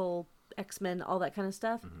 Marvel, X-Men, all that kind of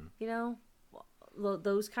stuff,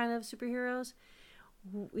 those kind of superheroes,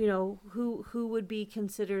 who would be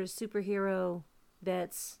considered a superhero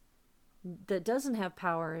that doesn't have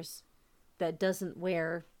powers, that doesn't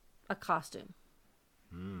wear a costume?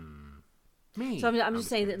 Me. So I'm just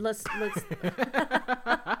saying that let's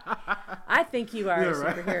I think you are a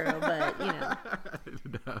superhero, but no.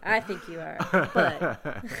 I think you are,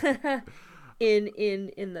 but in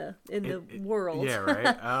the world, yeah,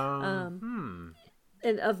 right.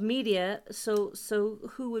 And of media, so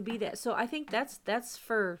who would be that? So I think that's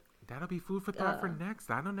for. That'll be food for thought for next.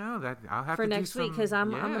 I don't know. That I'll have for to next do week because I'm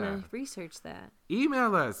gonna research that.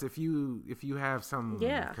 Email us if you have some.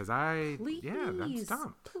 Yeah. Because I'm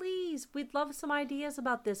stumped. Please, we'd love some ideas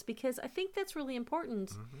about this because I think that's really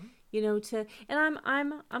important. To and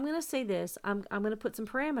I'm gonna say this. I'm gonna put some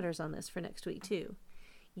parameters on this for next week too.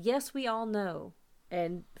 Yes, we all know,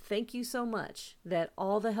 and thank you so much, that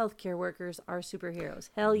all the healthcare workers are superheroes.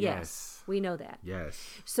 Hell yes. We know that. Yes.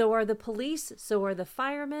 So are the police, so are the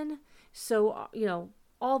firemen, so,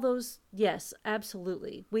 all those, yes,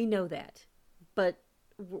 absolutely. We know that. But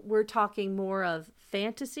we're talking more of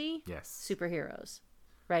fantasy superheroes,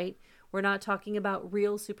 right? We're not talking about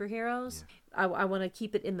real superheroes. Yeah. I want to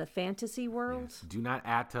keep it in the fantasy world. Yes. Do not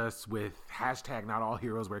at us with hashtag not all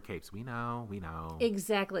heroes wear capes. We know.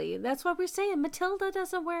 Exactly. That's what we're saying. Matilda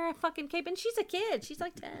doesn't wear a fucking cape, and she's a kid. She's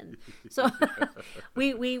like 10. So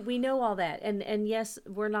we know all that. And yes,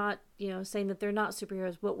 we're not, saying that they're not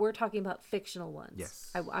superheroes, but we're talking about fictional ones.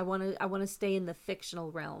 Yes. I want to stay in the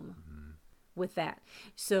fictional realm with that.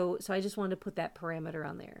 So I just wanted to put that parameter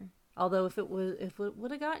on there. Although if it would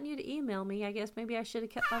have gotten you to email me, I guess maybe I should have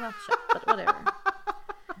kept my mouth shut. But whatever.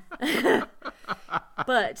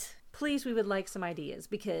 But please, we would like some ideas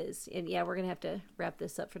because, and yeah, we're gonna have to wrap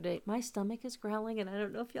this up for today. My stomach is growling, and I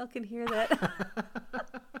don't know if y'all can hear that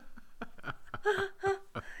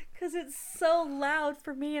because it's so loud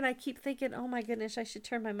for me, and I keep thinking, oh my goodness, I should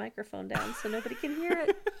turn my microphone down so nobody can hear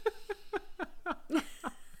it.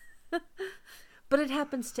 But it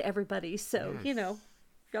happens to everybody, so yes.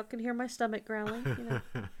 Y'all can hear my stomach growling,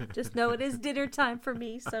 just know it is dinner time for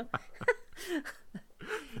me. So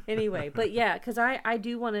anyway, but yeah, because I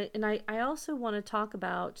do want to, and I also want to talk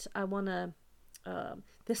about, I want to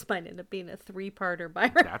This might end up being a 3-parter,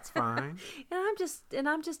 Byron. That's fine. and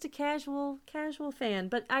I'm just a casual fan,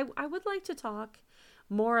 but I would like to talk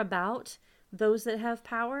more about those that have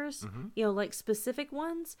powers, like specific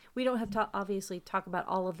ones. We don't have to obviously talk about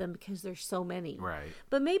all of them because there's so many. Right.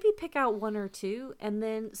 But maybe pick out one or two, and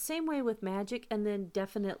then same way with magic, and then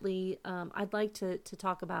definitely I'd like to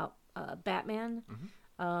talk about Batman,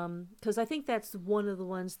 because I think that's one of the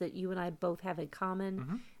ones that you and I both have in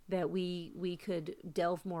common that we could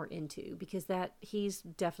delve more into, because that he's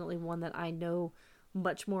definitely one that I know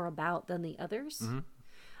much more about than the others.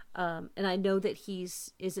 And I know that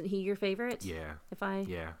isn't he your favorite? Yeah.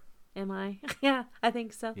 Yeah. Am I? Yeah, I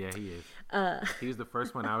think so. Yeah, he is. He was the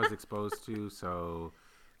first one I was exposed to.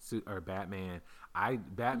 Or Batman.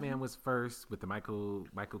 Batman was first with the Michael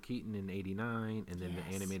Keaton in '89, and then the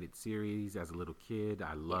animated series as a little kid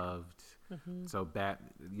I loved. So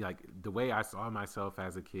like the way I saw myself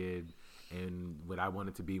as a kid and what I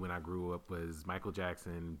wanted to be when I grew up was Michael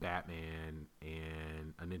Jackson, Batman,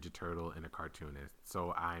 and a Ninja Turtle and a cartoonist.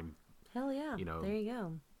 So I'm hell yeah. There you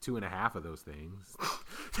go. 2.5 of those things.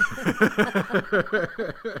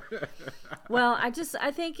 Well, I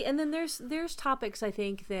think, and then there's topics I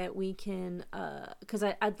think that we can, because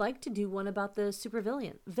I'd like to do one about the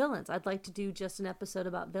villains. I'd like to do just an episode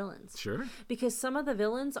about villains. Sure. Because some of the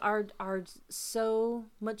villains are so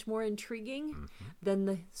much more intriguing than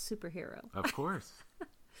the superhero. Of course.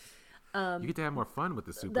 You get to have more fun with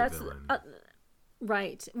the supervillain.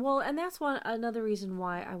 Right. Well, and that's another reason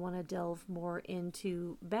why I want to delve more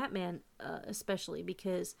into Batman, especially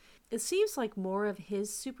because it seems like more of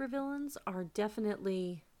his supervillains are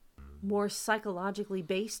definitely more psychologically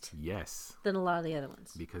based. Yes. Than a lot of the other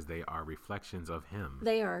ones. Because they are reflections of him.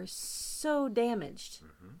 They are so damaged.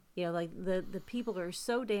 Like the people are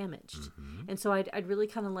so damaged. And so I'd really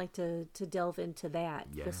kind of like to delve into that,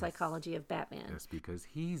 the psychology of Batman. That's because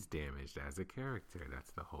he's damaged as a character.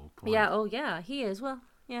 That's the whole point. Yeah, oh yeah, he is. Well,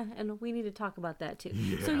 yeah, and we need to talk about that too.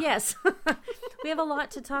 Yeah. So yes, we have a lot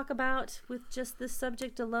to talk about with just this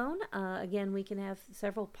subject alone. Again, we can have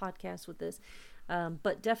several podcasts with this.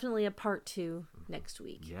 But definitely a part 2 next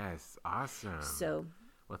week. Yes, awesome. So,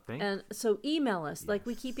 well, thanks. And so email us, like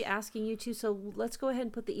we keep asking you to. So let's go ahead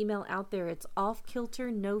and put the email out there. It's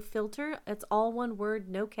offkilternofilter. It's all one word,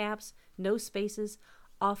 no caps, no spaces.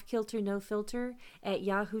 Offkilternofilter at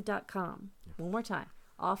yahoo.com. One more time.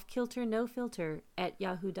 Offkilternofilter at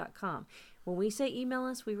yahoo.com. When we say email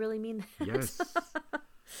us, we really mean that. Yes.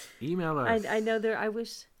 Email us. I know I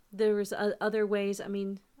wish there was other ways. I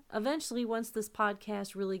mean, eventually, once this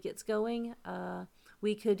podcast really gets going,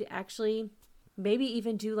 we could actually maybe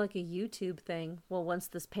even do like a YouTube thing. Well, once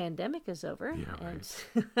this pandemic is over,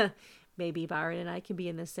 and maybe Byron and I can be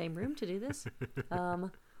in the same room to do this.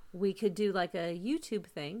 We could do like a YouTube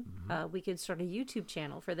thing. We could start a YouTube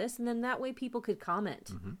channel for this, and then that way people could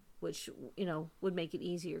comment, which would make it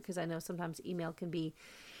easier, because I know sometimes email can be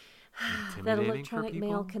that electronic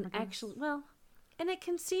mail can actually and it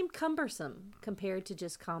can seem cumbersome compared to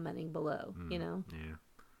just commenting below, Yeah.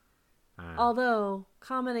 Although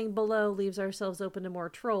commenting below leaves ourselves open to more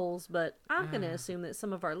trolls, but I'm going to assume that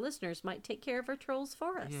some of our listeners might take care of our trolls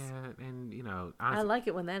for us. Yeah, and honestly, I like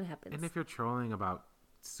it when that happens. And if you're trolling about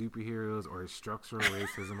superheroes or structural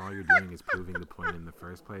racism, all you're doing is proving the point in the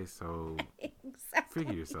first place. So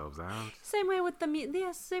figure yourselves out. Same way with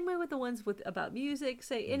same way with the ones about music.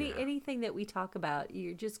 Say anything that we talk about,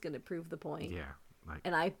 you're just going to prove the point. Yeah.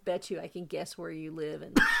 And I bet you I can guess where you live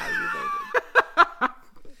and how you voted.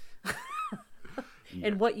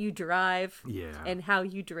 And what you drive. Yeah. And how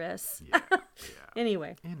you dress. Yeah.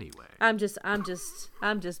 Anyway. I'm just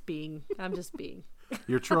being.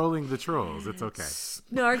 You're trolling the trolls. It's okay.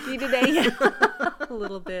 Snarky today. A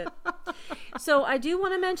little bit. So I do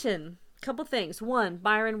want to mention a couple things. One,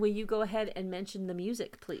 Byron, will you go ahead and mention the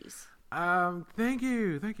music, please? Thank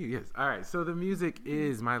you. Yes. All right. So the music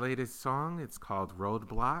is my latest song. It's called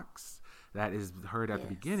Roadblocks. That is heard at the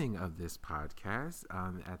beginning of this podcast.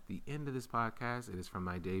 At the end of this podcast, it is from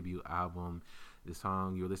my debut album. The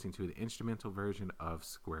song you're listening to, the instrumental version of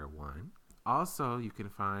Square One. Also, you can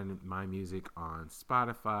find my music on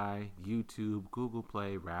Spotify, YouTube, Google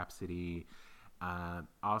Play, Rhapsody.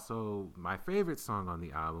 Also, my favorite song on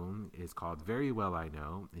the album is called Very Well I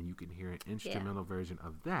Know, and you can hear an instrumental version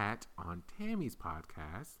of that on Tammy's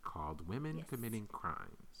podcast called Women Committing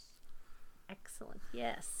Crimes. Excellent.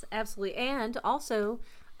 Yes, absolutely. And also,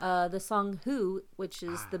 the song "Who," which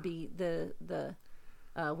is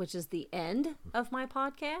which is the end of my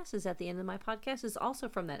podcast, is at the end of my podcast, is also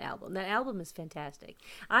from that album. That album is fantastic.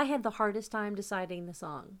 I had the hardest time deciding the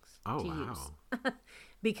songs to use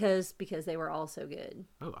because they were all so good.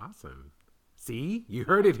 Oh, awesome. See, you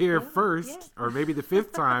heard it here first, or maybe the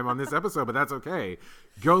 5th time on this episode, but that's okay.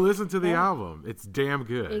 Go listen to the album. It's damn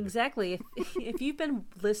good. Exactly. If you've been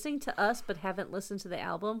listening to us but haven't listened to the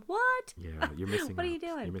album, what? Yeah, you're missing What out. are you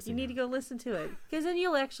doing? You're missing You need to out. go listen to it, because then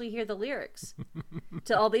you'll actually hear the lyrics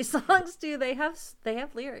to all these songs too. They have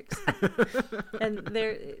lyrics, and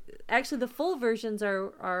they're actually the full versions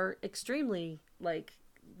are extremely like.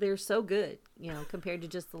 They're so good, compared to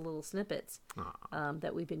just the little snippets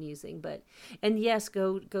that we've been using. And yes,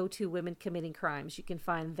 go to Women Committing Crimes. You can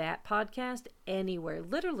find that podcast anywhere,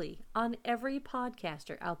 literally on every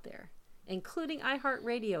podcaster out there, including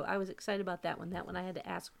iHeartRadio. I was excited about that one. That one I had to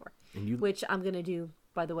ask for, which I'm going to do,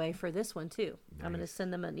 by the way, for this one too. Nice. I'm going to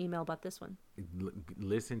send them an email about this one.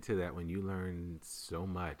 Listen to that one. You learn so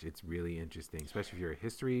much. It's really interesting, especially if you're a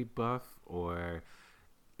history buff or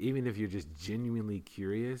even if you're just genuinely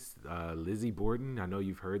curious. Lizzie Borden, I know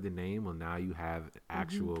you've heard the name. Well, now you have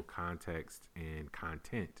actual context and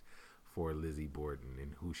content for Lizzie Borden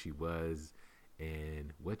and who she was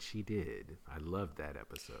and what she did. I loved that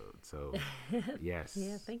episode. So, yes.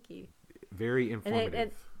 Yeah, thank you. Very informative.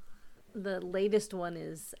 And the latest one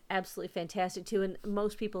is absolutely fantastic, too. And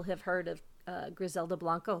most people have heard of Griselda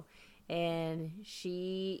Blanco. And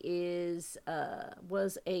she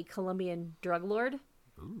was a Colombian drug lord.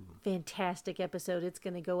 Ooh. Fantastic episode. It's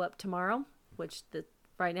going to go up tomorrow, which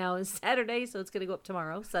right now is Saturday, so it's going to go up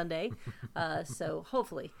tomorrow, Sunday. So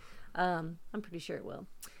hopefully, I'm pretty sure it will.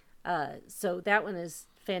 So that one is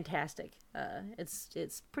fantastic.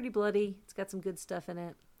 It's pretty bloody. It's got some good stuff in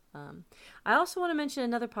it. I also want to mention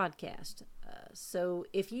another podcast. So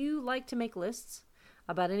if you like to make lists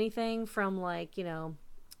about anything from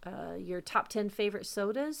your top 10 favorite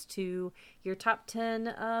sodas to your top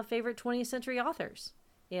 10 favorite 20th century authors.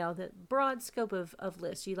 The broad scope of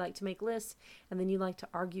lists. You like to make lists, and then you like to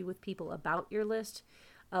argue with people about your list.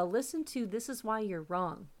 Listen to This Is Why You're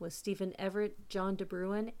Wrong with Stephen Everett, John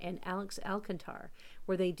DeBruin, and Alex Alcantar,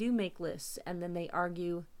 where they do make lists, and then they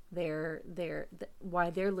argue why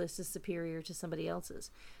their list is superior to somebody else's.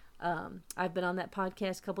 I've been on that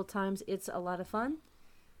podcast a couple times. It's a lot of fun.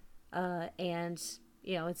 And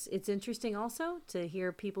it's interesting also to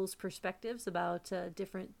hear people's perspectives about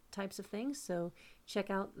different types of things. So check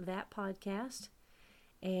out that podcast.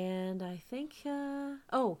 And I think, and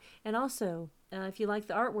also, if you like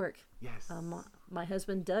the artwork, yes, my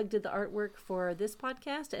husband Doug did the artwork for this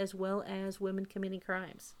podcast as well as Women Committing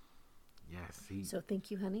Crimes. Yes. So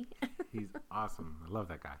thank you, honey. He's awesome. I love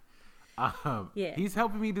that guy. Yeah. He's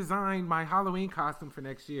helping me design my Halloween costume for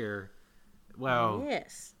next year. Well,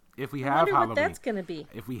 yes. If we I have wonder Halloween, what that's going to be.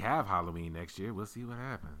 If we have Halloween next year, we'll see what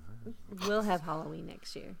happens. We'll have Halloween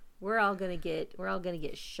next year. We're all gonna get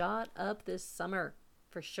shot up this summer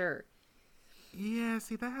for sure. Yeah,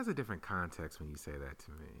 see, that has a different context when you say that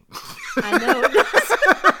to me. I know.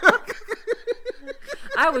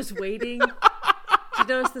 I was waiting. Did you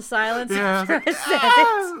notice the silence after I said it?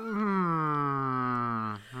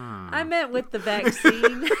 I meant with the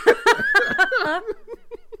vaccine.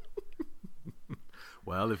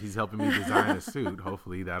 Well, if he's helping me design a suit,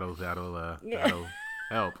 hopefully that'll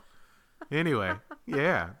help. Anyway,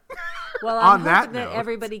 yeah. Well, I'm hoping that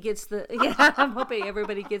everybody gets I'm hoping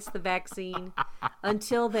everybody gets the vaccine.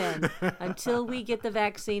 Until then, until we get the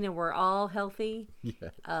vaccine and we're all healthy,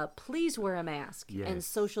 please wear a mask and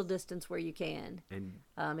social distance where you can. And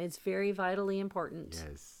it's very vitally important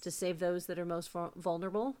to save those that are most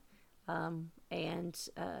vulnerable. And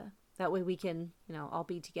that way we can, all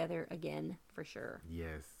be together again for sure.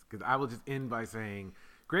 Yes, because I will just end by saying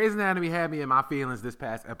Grey's Anatomy had me in my feelings this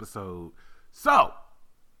past episode. So,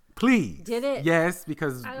 please. Did it? Yes,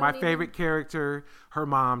 because my favorite character, her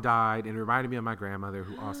mom died, and it reminded me of my grandmother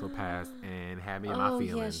who also passed and had me in my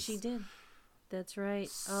feelings. Oh, yes, she did. That's right.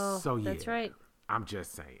 Oh, so, that's right. I'm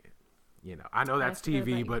just saying. I know that's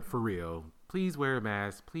TV, but for real, please wear a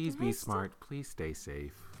mask. Please be smart. Please stay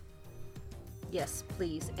safe. Yes,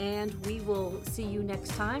 please. And we will see you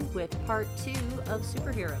next time with part 2 of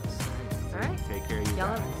Superheroes. All right. Take care of you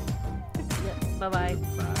guys. Bye-bye.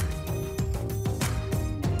 Bye.